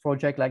open source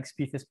projects like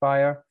Spiff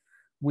Aspire.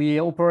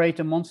 We operate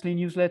a monthly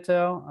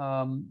newsletter.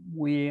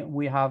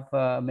 We have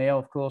mail,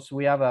 of course.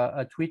 We have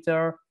a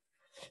Twitter,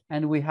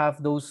 and we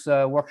have those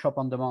workshop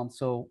on demand.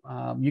 So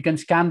you can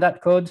scan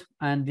that code,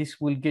 and this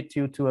will get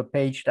you to a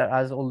page that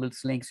has all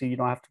those links, so you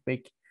don't have to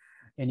pick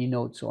any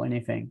notes or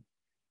anything.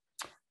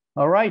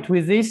 All right,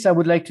 with this, I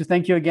would like to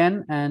thank you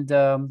again, and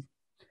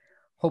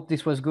hope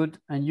this was good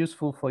and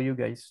useful for you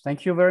guys.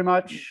 Thank you very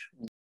much.